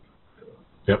anyway.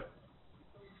 Yep.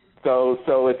 So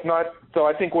it's not. So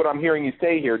I think what I'm hearing you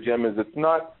say here, Jim, is it's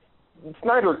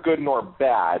neither good nor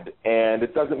bad, and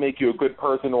it doesn't make you a good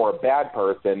person or a bad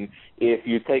person if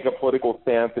you take a political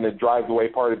stance and it drives away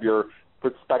part of your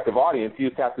prospective audience. You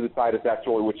just have to decide if that's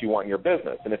really what you want in your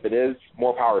business. And if it is,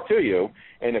 more power to you.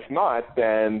 And if not,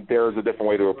 then there's a different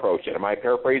way to approach it. Am I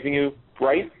paraphrasing you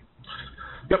right?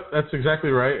 Yep, that's exactly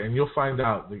right. And you'll find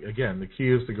out, again, the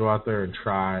key is to go out there and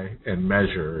try and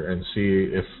measure and see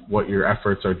if what your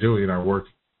efforts are doing are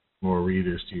working, more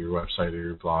readers to your website or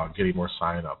your blog, getting more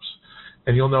sign-ups.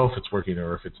 And you'll know if it's working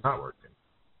or if it's not working.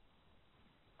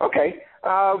 Okay.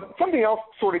 Something else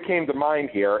sort of came to mind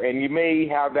here, and you may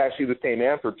have actually the same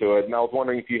answer to it, and I was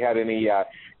wondering if you had any,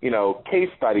 case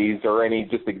studies or any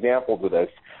just examples of this.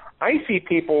 I see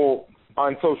people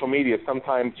on social media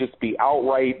sometimes just be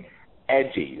outright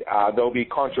edgy. They'll be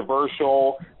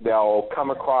controversial. They'll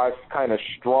come across kind of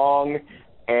strong,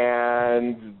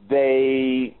 and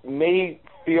they may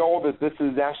feel that this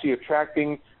is actually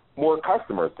attracting more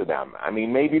customers to them. I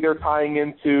mean, maybe they're tying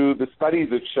into the studies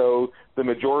that show the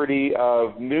majority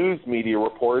of news media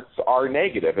reports are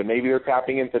negative, and maybe they're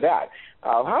tapping into that.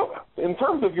 How, in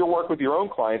terms of your work with your own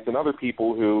clients and other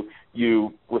people who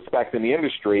you respect in the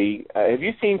industry, have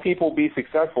you seen people be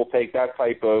successful take that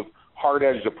type of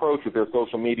hard-edged approach with their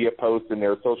social media posts and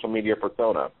their social media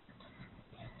persona?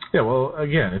 Yeah, well,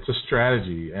 again, it's a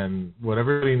strategy, and what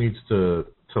everybody needs to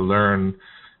learn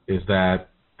is that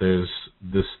there's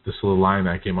this little line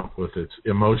I came up with. It's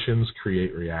emotions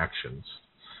create reactions,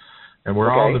 and we're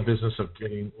all in the business of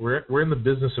getting. We're in the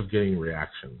business of getting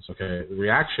reactions. Okay, the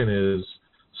reaction is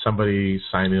somebody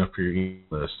signing up for your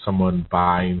email list, someone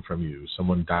buying from you,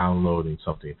 someone downloading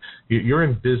something. You're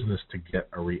in business to get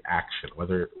a reaction,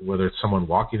 whether it's someone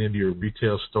walking into your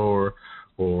retail store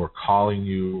or calling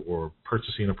you or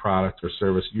purchasing a product or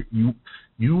service.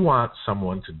 You want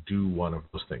someone to do one of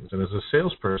those things, and as a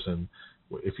salesperson,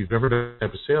 if you've ever done that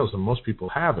type of sales, and most people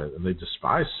haven't, and they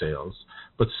despise sales,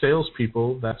 but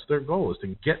salespeople, that's their goal, is to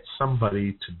get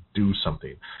somebody to do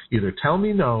something. Either tell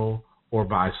me no or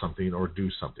buy something or do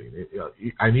something.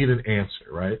 I need an answer,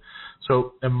 right?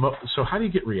 So how do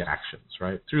you get reactions,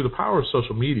 right? Through the power of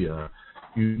social media,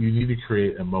 you need to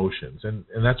create emotions, and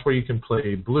that's where you can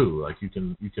play blue. Like you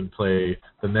can play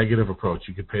the negative approach,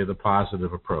 you can play the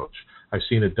positive approach. I've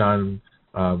seen it done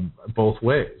both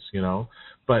ways,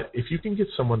 But if you can get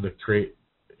someone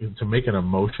to make an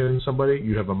emotion in somebody,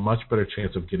 you have a much better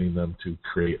chance of getting them to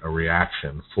create a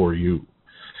reaction for you.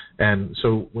 And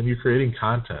so when you're creating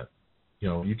content,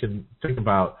 you can think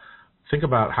about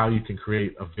how you can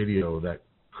create a video that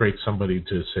creates somebody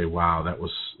to say, wow, that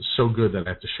was so good that I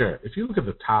have to share it. If you look at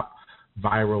the top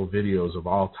viral videos of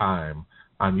all time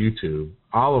on YouTube,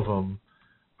 all of them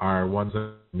are ones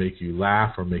that make you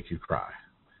laugh or make you cry.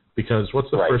 Because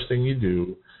what's the first thing you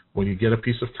do when you get a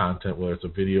piece of content, whether it's a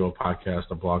video, a podcast,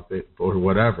 a blog, or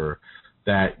whatever,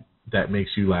 that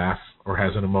makes you laugh or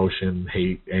has an emotion,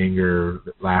 hate, anger,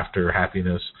 laughter,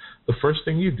 happiness, the first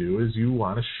thing you do is you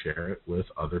want to share it with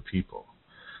other people.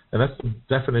 And that's the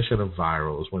definition of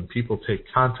viral, is when people take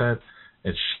content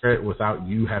and share it without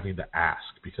you having to ask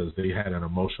because they had an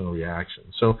emotional reaction.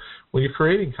 So when you're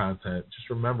creating content, just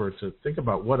remember to think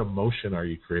about what emotion are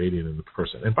you creating in the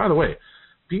person. And by the way,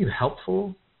 being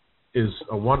helpful is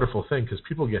a wonderful thing because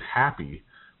people get happy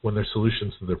when their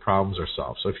solutions to their problems are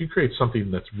solved. So if you create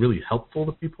something that's really helpful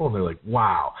to people and they're like,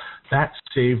 wow, that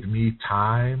saved me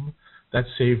time, that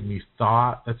saved me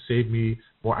thought, that saved me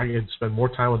more, I can spend more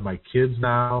time with my kids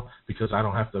now because I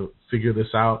don't have to figure this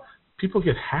out, people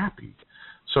get happy.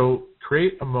 So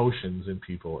create emotions in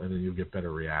people, and then you'll get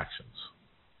better reactions.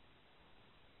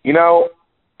 You know,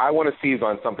 I want to seize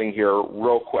on something here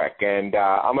real quick, and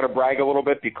I'm going to brag a little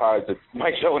bit because it's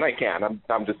my show and I can.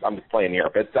 I'm just playing here.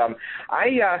 But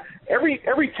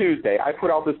every Tuesday I put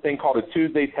out this thing called a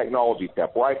Tuesday Technology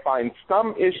Tip, where I find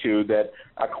some issue that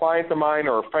a client of mine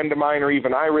or a friend of mine or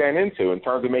even I ran into in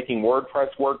terms of making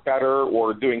WordPress work better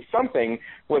or doing something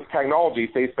with technology,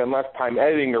 so they spend less time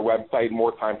editing their website and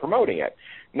more time promoting it.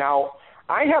 Now,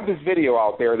 I have this video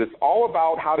out there that's all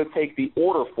about how to take the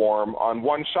order form on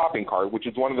one shopping cart, which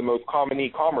is one of the most common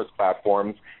e-commerce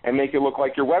platforms, and make it look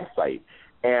like your website.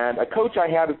 And a coach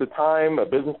I had at the time, a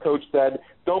business coach, said,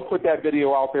 don't put that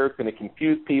video out there. It's going to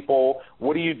confuse people.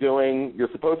 What are you doing?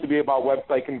 You're supposed to be about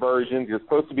website conversions. You're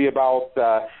supposed to be about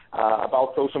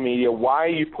social media. Why are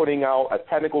you putting out a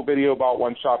technical video about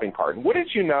one shopping cart? And wouldn't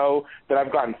you know that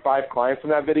I've gotten 5 clients from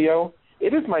that video?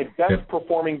 It is my best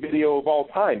performing video of all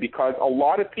time because a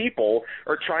lot of people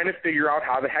are trying to figure out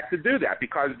how the heck to do that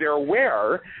because they're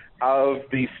aware of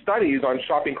the studies on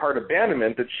shopping cart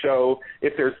abandonment that show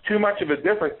if there's too much of a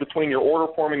difference between your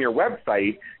order form and your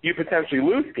website, you potentially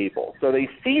lose people. So they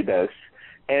see this,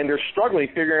 and they're struggling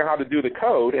figuring out how to do the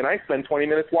code, and I spend 20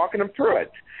 minutes walking them through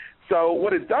it. So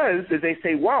what it does is they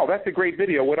say, wow, that's a great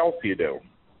video. What else do you do?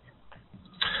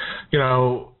 You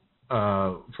know,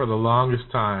 for the longest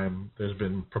time, there's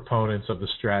been proponents of the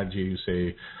strategy who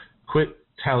say, quit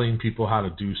telling people how to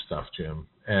do stuff, Jim.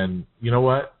 And you know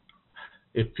what?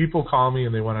 If people call me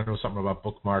and they want to know something about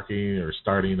bookmarking or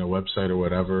starting a website or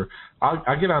whatever,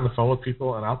 I'll get on the phone with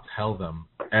people and I'll tell them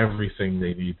everything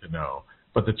they need to know.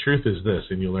 But the truth is this,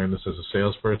 and you learn this as a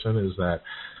salesperson, is that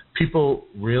people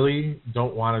really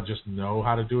don't want to just know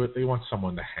how to do it. They want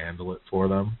someone to handle it for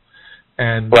them.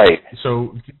 And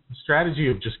so the strategy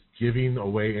of just giving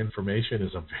away information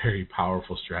is a very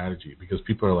powerful strategy because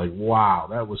people are like, wow,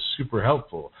 that was super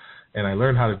helpful. And I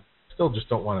learned how to still just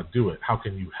don't want to do it. How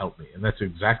can you help me? And that's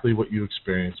exactly what you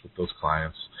experienced with those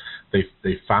clients.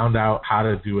 They found out how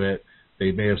to do it.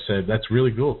 They may have said, that's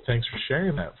really cool. Thanks for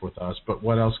sharing that with us. But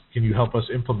what else? Can you help us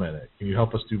implement it? Can you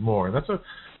help us do more? And that's a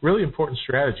really important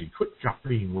strategy. Quit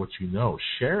guarding what you know.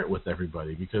 Share it with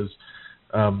everybody because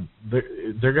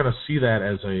they're going to see that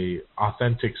as a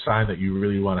authentic sign that you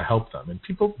really want to help them. And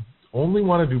people only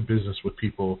want to do business with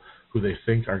people who they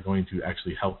think are going to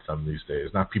actually help them these days,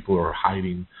 not people who are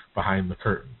hiding behind the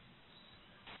curtain.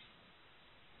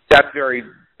 That's very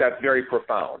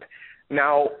profound.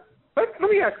 Now, let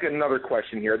me ask another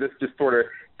question here. This just sort of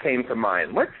came to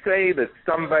mind. Let's say that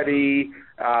somebody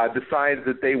decides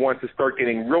that they want to start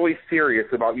getting really serious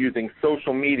about using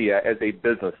social media as a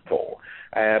business tool.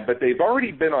 But they've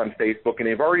already been on Facebook and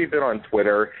they've already been on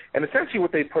Twitter, and essentially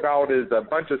what they put out is a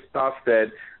bunch of stuff that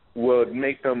would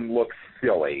make them look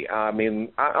silly. I mean,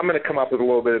 I'm going to come up with a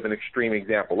little bit of an extreme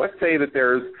example. Let's say that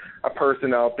there's a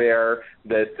person out there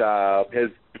that has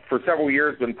for several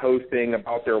years been posting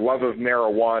about their love of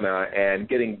marijuana and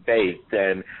getting baked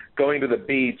and going to the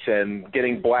beach and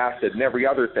getting blasted and every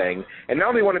other thing, and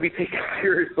now they want to be taken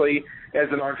seriously as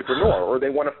an entrepreneur, or they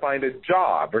want to find a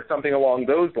job or something along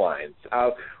those lines.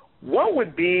 What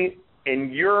would be,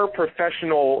 in your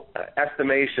professional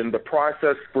estimation, the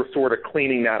process for sort of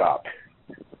cleaning that up?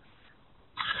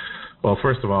 Well,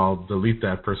 first of all, delete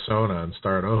that persona and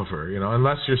start over,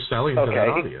 unless you're selling to that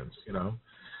audience,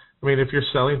 I mean, if you're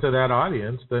selling to that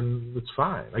audience, then it's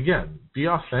fine. Again, be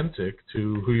authentic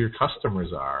to who your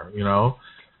customers are,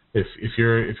 If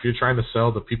you're trying to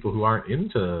sell to people who aren't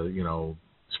into,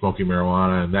 smoking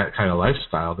marijuana and that kind of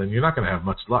lifestyle, then you're not going to have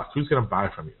much luck. Who's going to buy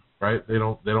from you, right? They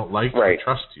don't like or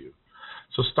trust you.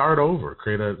 So start over,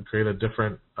 create a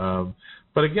different.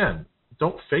 But again,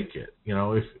 don't fake it.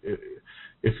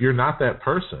 If you're not that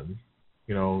person,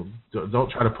 don't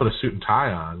try to put a suit and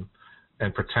tie on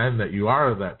and pretend that you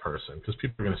are that person, because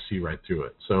people are going to see right through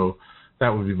it. So that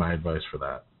would be my advice for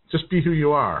that. Just be who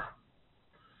you are.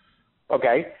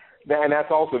 Okay. And that's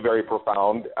also very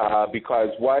profound because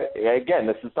again,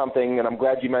 this is something, and I'm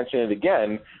glad you mentioned it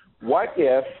again, what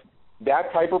if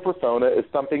that type of persona is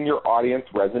something your audience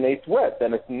resonates with,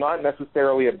 and it's not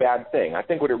necessarily a bad thing. I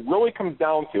think what it really comes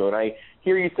down to, and I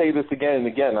hear you say this again and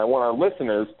again, I want our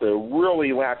listeners to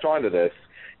really latch onto this,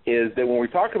 is that when we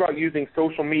talk about using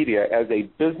social media as a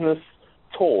business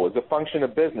tool, as a function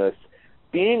of business,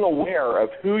 being aware of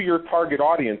who your target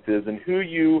audience is and who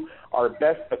you are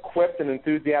best equipped and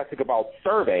enthusiastic about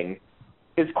serving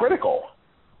is critical,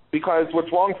 because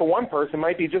what's wrong for one person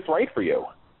might be just right for you.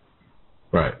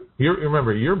 Right.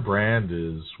 Remember, your brand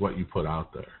is what you put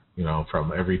out there, you know,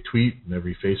 from every tweet and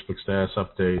every Facebook status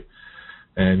update,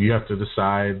 and you have to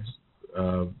decide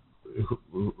who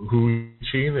you're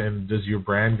reaching, and is your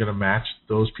brand going to match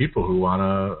those people who want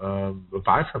to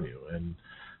buy from you? And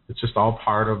it's just all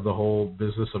part of the whole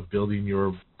business of building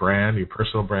your brand, your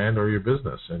personal brand or your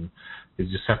business, and you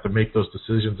just have to make those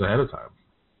decisions ahead of time.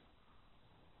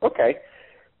 Okay.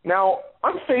 Now,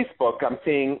 on Facebook, I'm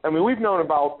seeing, we've known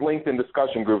about LinkedIn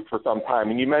discussion groups for some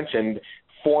time, and you mentioned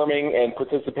forming and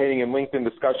participating in LinkedIn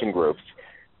discussion groups.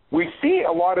 We see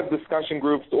a lot of discussion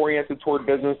groups oriented toward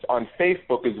business on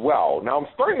Facebook as well. Now, I'm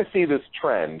starting to see this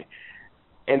trend,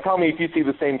 and tell me if you see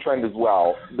the same trend as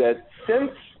well, that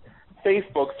since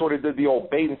Facebook sort of did the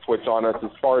old bait and switch on us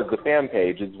as far as the fan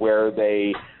pages, where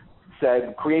they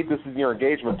said, create this as your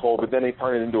engagement tool, but then they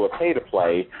turn it into a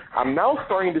pay-to-play. I'm now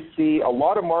starting to see a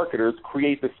lot of marketers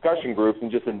create discussion groups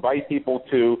and just invite people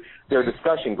to their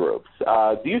discussion groups.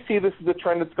 Do you see this as a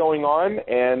trend that's going on,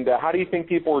 and how do you think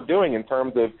people are doing in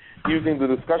terms of using the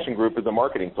discussion group as a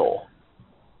marketing tool?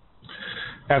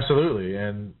 Absolutely,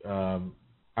 and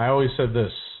I always said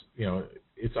this, you know,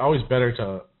 it's always better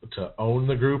to own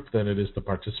the group than it is to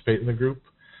participate in the group.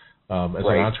 As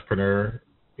an entrepreneur,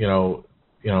 you know,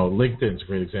 LinkedIn's a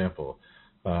great example.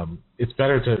 It's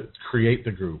better to create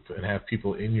the group and have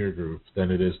people in your group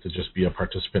than it is to just be a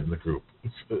participant in the group.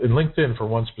 In LinkedIn, for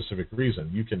one specific reason,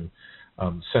 you can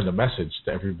send a message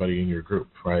to everybody in your group,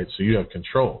 right? So you have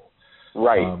control.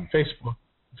 Right.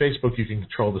 Facebook, you can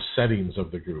control the settings of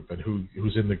the group and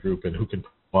who's in the group and who can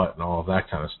put what and all of that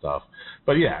kind of stuff.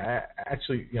 But yeah,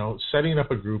 actually, you know, setting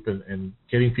up a group and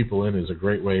getting people in is a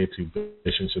great way to build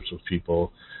relationships with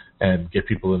people and get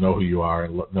people to know who you are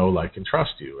and know, like, and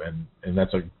trust you. And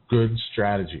that's a good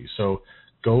strategy. So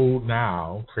go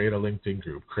now, create a LinkedIn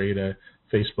group, create a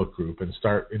Facebook group, and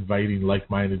start inviting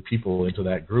like-minded people into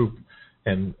that group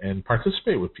and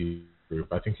participate with people.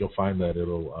 I think you'll find that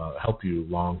it'll help you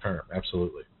long term.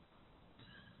 Absolutely.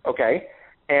 Okay.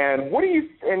 And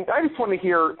I just want to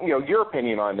hear, you know, your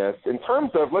opinion on this in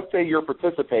terms of, let's say you're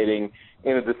participating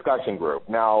in a discussion group.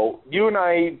 Now, you and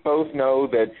I both know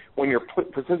that when you're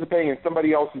participating in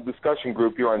somebody else's discussion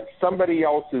group, you're on somebody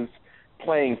else's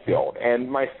playing field.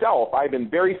 And myself, I've been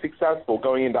very successful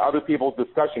going into other people's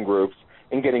discussion groups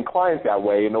and getting clients that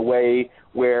way, in a way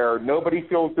where nobody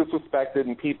feels disrespected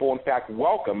and people, in fact,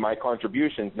 welcome my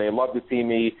contributions, and they love to see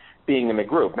me being in the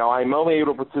group. Now, I'm only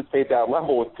able to participate at that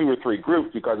level with 2 or 3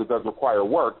 groups because it does require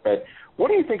work, but what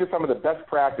do you think are some of the best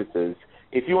practices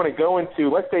if you want to go into,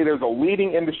 let's say there's a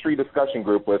leading industry discussion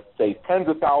group with, say, tens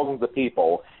of thousands of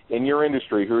people in your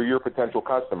industry who are your potential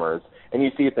customers, and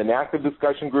you see it's an active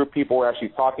discussion group, people are actually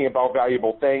talking about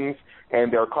valuable things,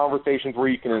 and there are conversations where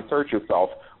you can insert yourself.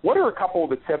 What are a couple of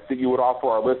the tips that you would offer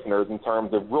our listeners in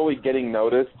terms of really getting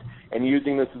noticed and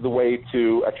using this as a way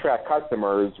to attract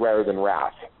customers rather than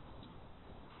wrath?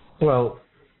 Well,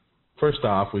 first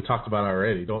off, we talked about it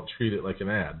already. Don't treat it like an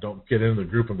ad. Don't get into the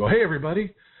group and go, hey,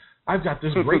 everybody, I've got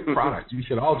this great product. You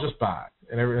should all just buy.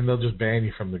 And they'll just ban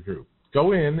you from the group.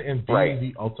 Go in and be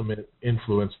the ultimate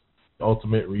influence,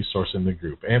 ultimate resource in the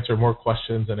group. Answer more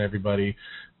questions than everybody.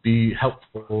 Be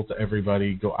helpful to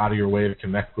everybody. Go out of your way to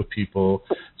connect with people.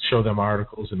 Show them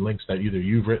articles and links that either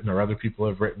you've written or other people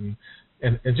have written,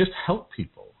 and just help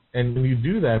people. And when you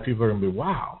do that, people are going to be,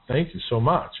 wow, thank you so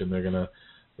much. And they're going to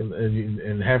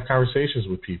and have conversations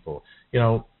with people. You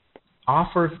know,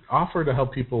 offer to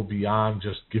help people beyond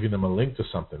just giving them a link to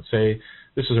something. Say,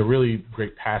 this is a really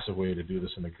great passive way to do this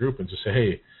in the group, and just say,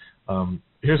 hey,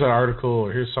 here's an article,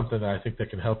 or here's something that I think that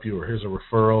can help you, or here's a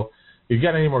referral. If you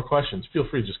got any more questions, feel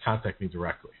free to just contact me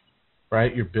directly,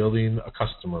 right? You're building a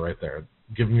customer right there.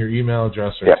 Give them your email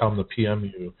address or tell them to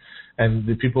PM you, and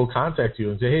the people will contact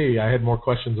you and say, hey, I had more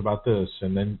questions about this,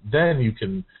 and then you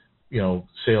can, you know,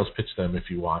 sales pitch them if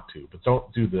you want to, but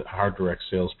don't do the hard direct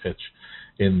sales pitch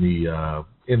in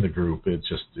the group. It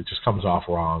just comes off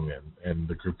wrong, and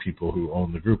the group people who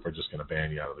own the group are just going to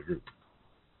ban you out of the group.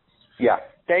 Yeah,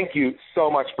 thank you so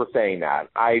much for saying that.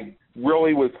 I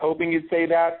really was hoping you'd say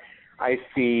that. I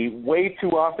see way too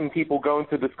often people go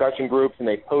into discussion groups and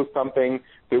they post something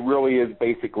that really is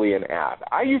basically an ad.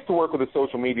 I used to work with a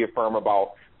social media firm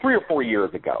about 3 or 4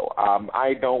 years ago.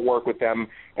 I don't work with them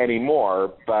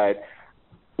anymore, but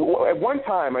at one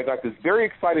time I got this very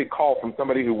excited call from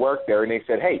somebody who worked there, and they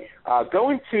said, hey, go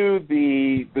into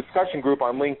the discussion group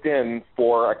on LinkedIn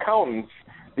for accountants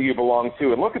that you belong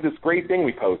to and look at this great thing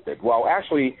we posted. Well,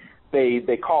 actually,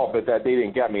 they called, but they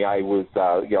didn't get me. I was,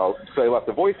 so they left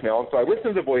a voicemail. And so I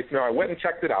listened to the voicemail. I went and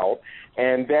checked it out,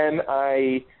 and then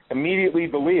I immediately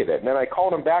deleted it. And then I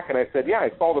called them back, and I said, yeah, I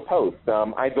saw the post.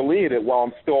 I deleted it while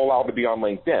I'm still allowed to be on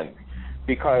LinkedIn.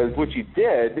 Because what you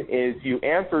did is you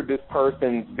answered this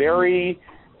person's very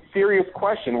serious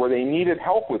question where they needed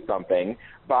help with something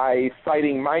by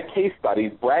citing my case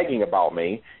studies, bragging about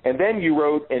me, and then you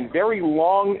wrote in very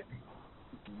long,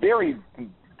 very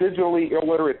digitally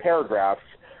illiterate paragraphs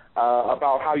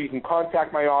about how you can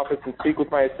contact my office and speak with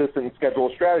my assistant and schedule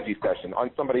a strategy session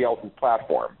on somebody else's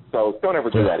platform. So don't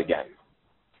ever do that again.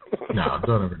 No,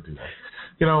 don't ever do that.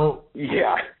 You know,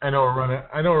 yeah. I know we're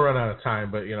running out of time,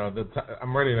 but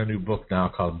I'm writing a new book now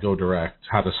called Go Direct: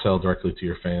 How to Sell Directly to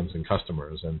Your Fans and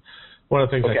Customers. And one of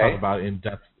the things I talk about in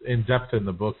depth in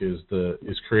the book is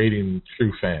creating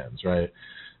true fans, right?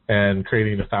 And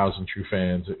creating 1,000 true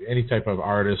fans. Any type of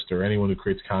artist or anyone who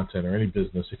creates content or any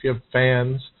business, if you have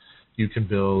fans, you can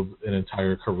build an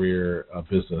entire career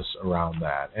business around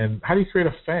that. And how do you create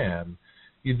a fan?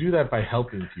 You do that by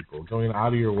helping people, going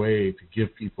out of your way to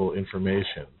give people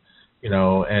information,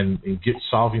 and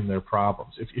solving their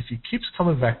problems. If it keeps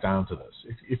coming back down to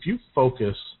this, if you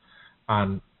focus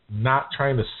on not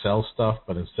trying to sell stuff,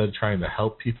 but instead trying to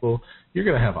help people, you're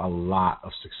going to have a lot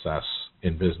of success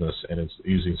in business and it's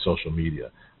using social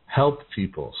media. Help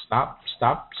people. Stop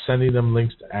sending them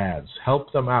links to ads.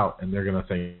 Help them out, and they're going to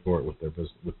thank you for it with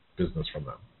business from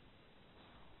them.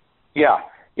 Yeah.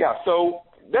 So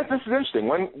this is interesting.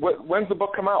 When's the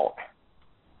book come out?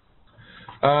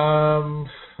 I'm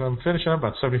finishing up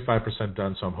about 75%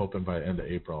 done, so I'm hoping by the end of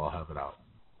April I'll have it out.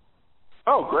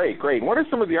 Oh, great. What are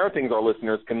some of the other things our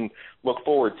listeners can look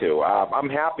forward to? I'm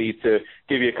happy to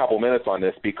give you a couple minutes on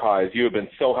this because you have been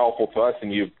so helpful to us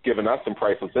and you've given us some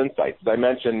priceless insights. As I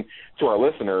mentioned to our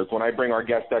listeners, when I bring our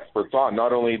guest experts on,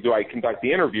 not only do I conduct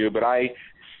the interview, but I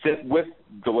sit with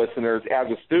the listeners as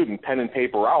a student, pen and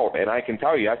paper out, and I can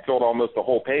tell you I filled almost the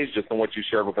whole page just on what you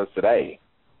shared with us today.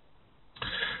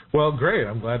 Well, great.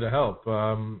 I'm glad to help.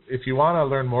 If you want to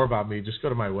learn more about me, just go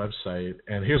to my website,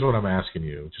 and here's what I'm asking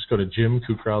you. Just go to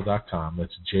jimkukral.com.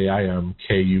 That's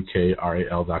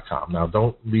JIMKUKRAL.com. Now,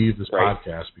 don't leave this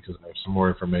podcast because I have some more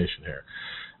information here.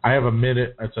 I have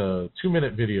it's a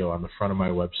 2-minute video on the front of my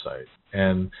website,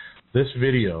 and this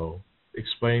video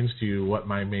explains to you what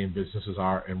my main businesses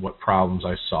are and what problems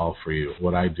I solve for you,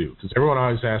 what I do. Because everyone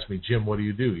always asks me, Jim, what do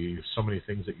you do? You have so many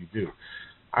things that you do.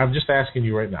 I'm just asking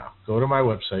you right now, go to my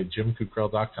website,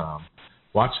 jimkukral.com,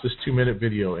 watch this 2-minute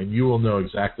video, and you will know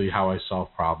exactly how I solve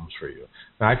problems for you.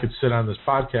 Now, I could sit on this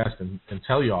podcast and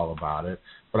tell you all about it,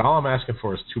 but all I'm asking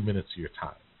for is 2 minutes of your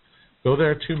time. Go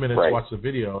there 2 minutes, watch the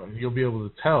video, and you'll be able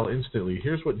to tell instantly,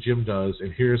 here's what Jim does,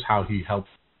 and here's how he helps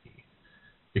me.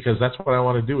 Because that's what I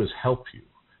want to do is help you,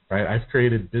 right? I've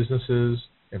created businesses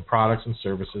and products and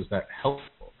services that help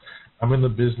people. I'm in the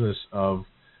business of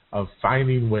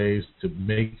finding ways to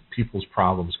make people's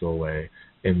problems go away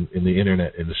in the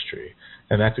internet industry.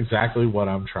 And that's exactly what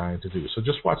I'm trying to do. So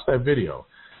just watch that video.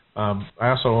 I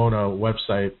also own a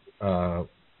website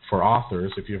for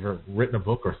authors. If you've ever written a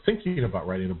book or thinking about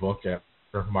writing a book, at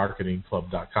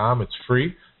marketingclub.com. It's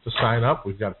free to sign up.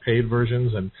 We've got paid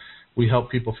versions, and we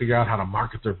help people figure out how to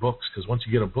market their books, because once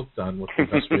you get a book done, what's the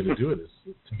best way to do it is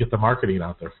to get the marketing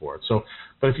out there for it. So,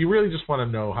 but if you really just want to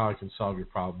know how I can solve your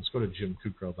problems, go to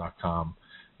jimkukral.com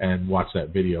and watch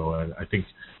that video, and I think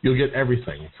you'll get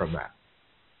everything from that.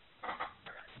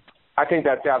 I think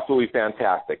that's absolutely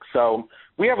fantastic. So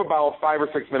we have about 5 or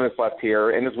 6 minutes left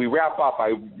here, and as we wrap up,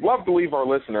 I love to leave our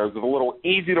listeners with a little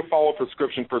easy-to-follow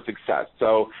prescription for success.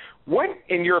 So what,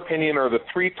 in your opinion, are the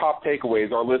 3 top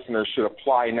takeaways our listeners should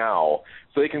apply now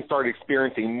so they can start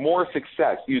experiencing more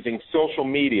success using social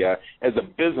media as a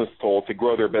business tool to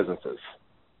grow their businesses?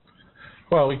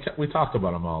 Well, we talked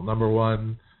about them all. Number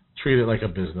 1, treat it like a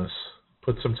business.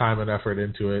 Put some time and effort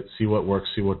into it. See what works,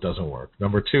 see what doesn't work.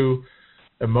 Number 2,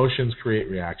 emotions create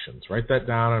reactions. Write that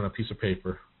down on a piece of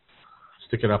paper.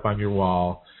 Stick it up on your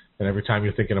wall. And every time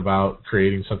you're thinking about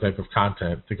creating some type of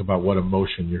content, think about what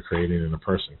emotion you're creating in a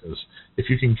person. Because if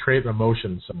you can create an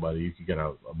emotion in somebody, you can get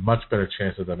a much better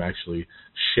chance of them actually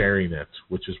sharing it,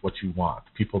 which is what you want.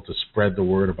 People to spread the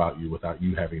word about you without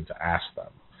you having to ask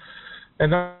them.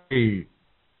 And I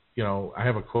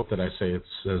have a quote that I say. It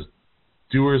says,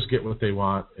 doers get what they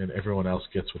want and everyone else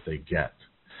gets what they get.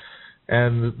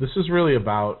 And this is really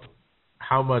about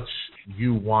how much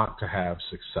you want to have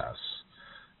success.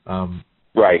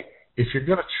 Right. If you're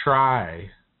going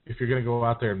to go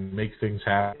out there and make things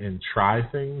happen and try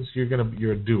things,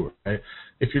 you're a doer. Right?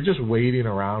 If you're just waiting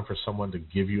around for someone to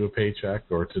give you a paycheck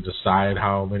or to decide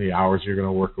how many hours you're going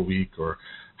to work a week or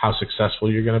how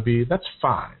successful you're going to be, that's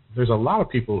fine. There's a lot of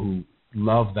people who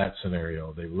love that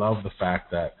scenario. They love the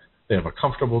fact that they have a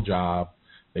comfortable job.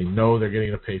 They know they're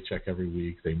getting a paycheck every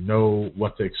week. They know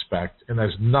what to expect, and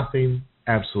there's nothing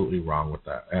absolutely wrong with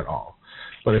that at all.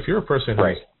 But if you're a person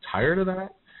who's tired of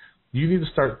that, you need to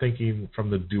start thinking from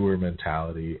the doer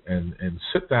mentality and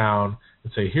sit down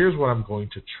and say, here's what I'm going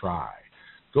to try.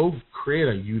 Go create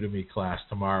a Udemy class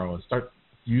tomorrow and start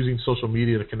using social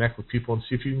media to connect with people and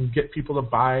see if you can get people to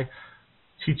buy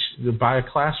a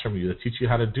class from you to teach you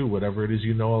how to do whatever it is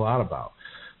you know a lot about.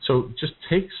 So just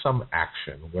take some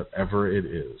action, whatever it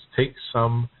is. Take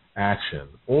some action,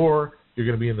 or you're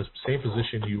going to be in the same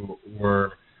position you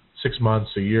were 6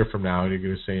 months, a year from now, and you're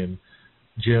going to be saying,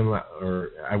 Jim, or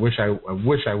I wish I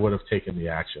would have taken the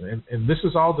action. And this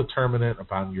is all determinant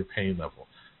upon your pain level.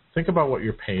 Think about what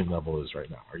your pain level is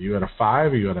right now. Are you at a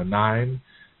 5? Are you at a 9?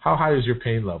 How high is your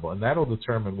pain level? And that'll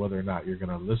determine whether or not you're going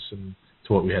to listen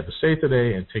to what we had to say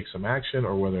today and take some action,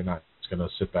 or whether or not it's going to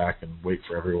sit back and wait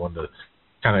for everyone to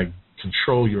kind of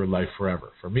control your life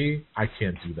forever. For me, I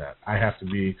can't do that.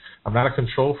 I'm not a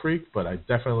control freak, but I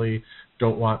definitely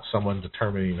don't want someone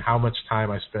determining how much time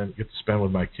I get to spend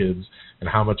with my kids and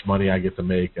how much money I get to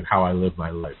make and how I live my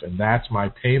life. And that's my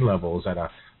pain level is at a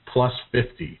plus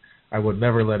 50. I would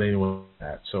never let anyone do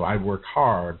that. So I work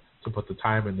hard to put the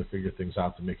time in to figure things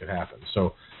out to make it happen.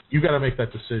 So you got to make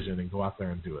that decision and go out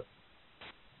there and do it.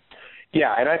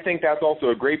 Yeah, and I think that's also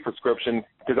a great prescription,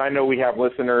 because I know we have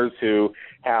listeners who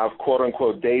have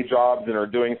quote-unquote day jobs and are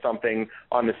doing something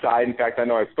on the side. In fact, I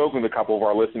know I've spoken with a couple of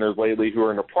our listeners lately who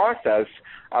are in the process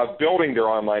of building their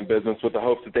online business with the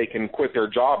hopes that they can quit their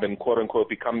job and quote-unquote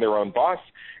become their own boss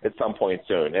at some point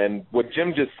soon. And what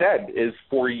Jim just said is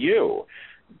for you.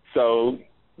 So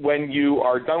when you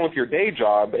are done with your day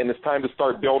job and it's time to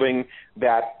start building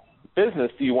that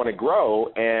business that you want to grow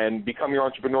and become your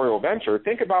entrepreneurial venture,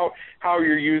 think about how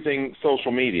you're using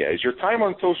social media. Is your time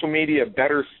on social media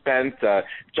better spent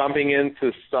jumping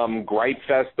into some gripe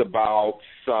fest about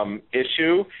some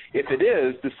issue? If it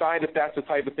is, decide if that's the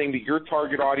type of thing that your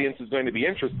target audience is going to be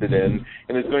interested in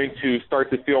and is going to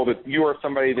start to feel that you are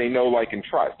somebody they know, like, and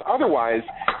trust. Otherwise,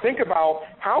 think about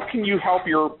how can you help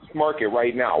your market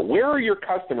right now? Where are your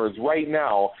customers right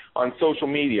now on social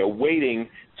media waiting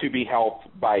to be helped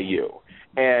by you?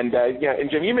 And and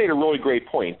Jim, you made a really great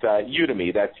point.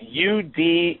 Udemy, that's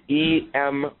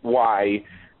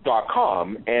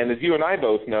UDEMY.com, and as you and I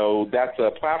both know, that's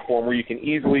a platform where you can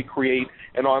easily create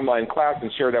an online class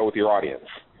and share that with your audience.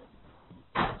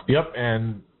 Yep,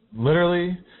 and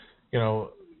literally,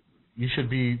 you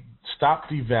should stop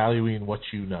devaluing what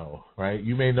you know, right?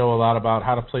 You may know a lot about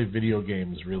how to play video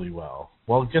games really well.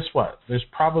 Well, guess what? There's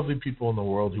probably people in the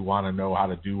world who want to know how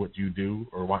to do what you do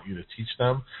or want you to teach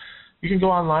them. You can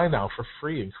go online now for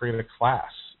free and create a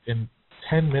class in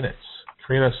 10 minutes.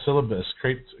 Create a syllabus,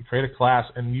 create a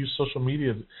class, and use social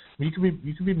media. You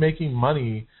could be making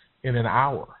money in an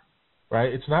hour,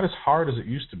 right? It's not as hard as it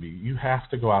used to be. You have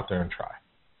to go out there and try.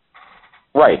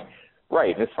 Right.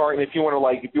 As far as if you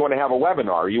want to have a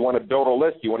webinar, you want to build a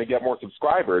list, you want to get more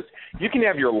subscribers, you can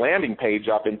have your landing page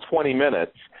up in 20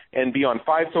 minutes and be on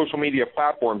 5 social media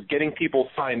platforms getting people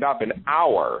signed up an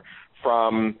hour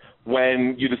from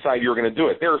when you decide you're going to do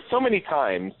it. There are so many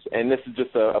times, and this is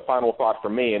just a final thought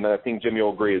from me, and I think Jim,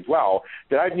 you'll agree as well,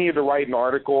 that I've needed to write an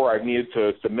article or I've needed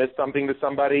to submit something to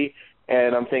somebody,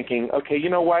 and I'm thinking, okay, you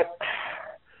know what?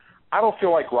 I don't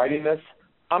feel like writing this.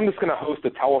 I'm just going to host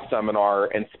a teleseminar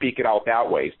and speak it out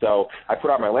that way. So I put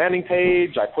out my landing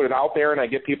page, I put it out there, and I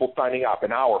get people signing up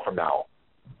an hour from now.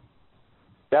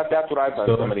 That's what I've done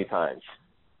so many times.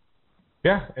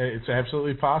 Yeah, it's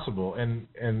absolutely possible. And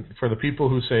for the people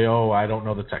who say, oh, I don't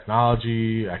know the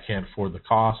technology, I can't afford the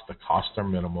costs are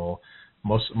minimal.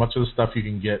 Much of the stuff you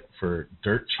can get for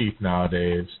dirt cheap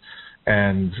nowadays.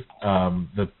 And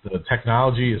the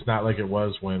technology is not like it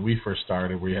was when we first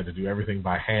started, where you had to do everything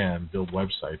by hand, build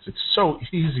websites. It's so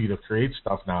easy to create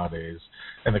stuff nowadays,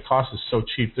 and the cost is so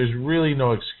cheap. There's really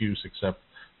no excuse except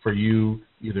for you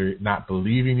either not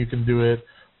believing you can do it,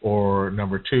 or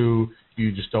number 2,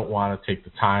 you just don't want to take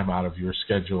the time out of your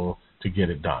schedule to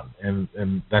get it done.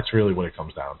 And that's really what it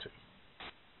comes down to.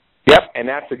 Yep, and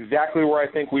that's exactly where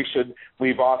I think we should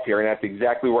leave off here, and that's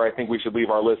exactly where I think we should leave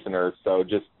our listeners. So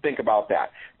just think about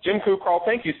that. Jim Kukral,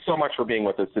 thank you so much for being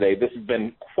with us today. This has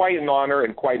been quite an honor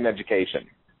and quite an education.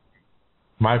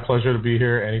 My pleasure to be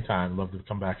here anytime. Love to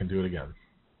come back and do it again.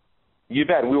 You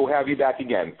bet. We will have you back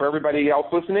again. For everybody else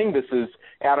listening, this is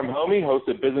Adam Homey, host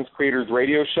of Business Creators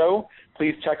Radio Show.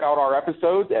 Please check out our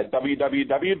episodes at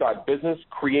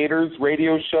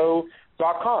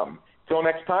www.businesscreatorsradioshow.com. Till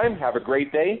next time, have a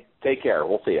great day. Take care.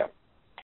 We'll see you.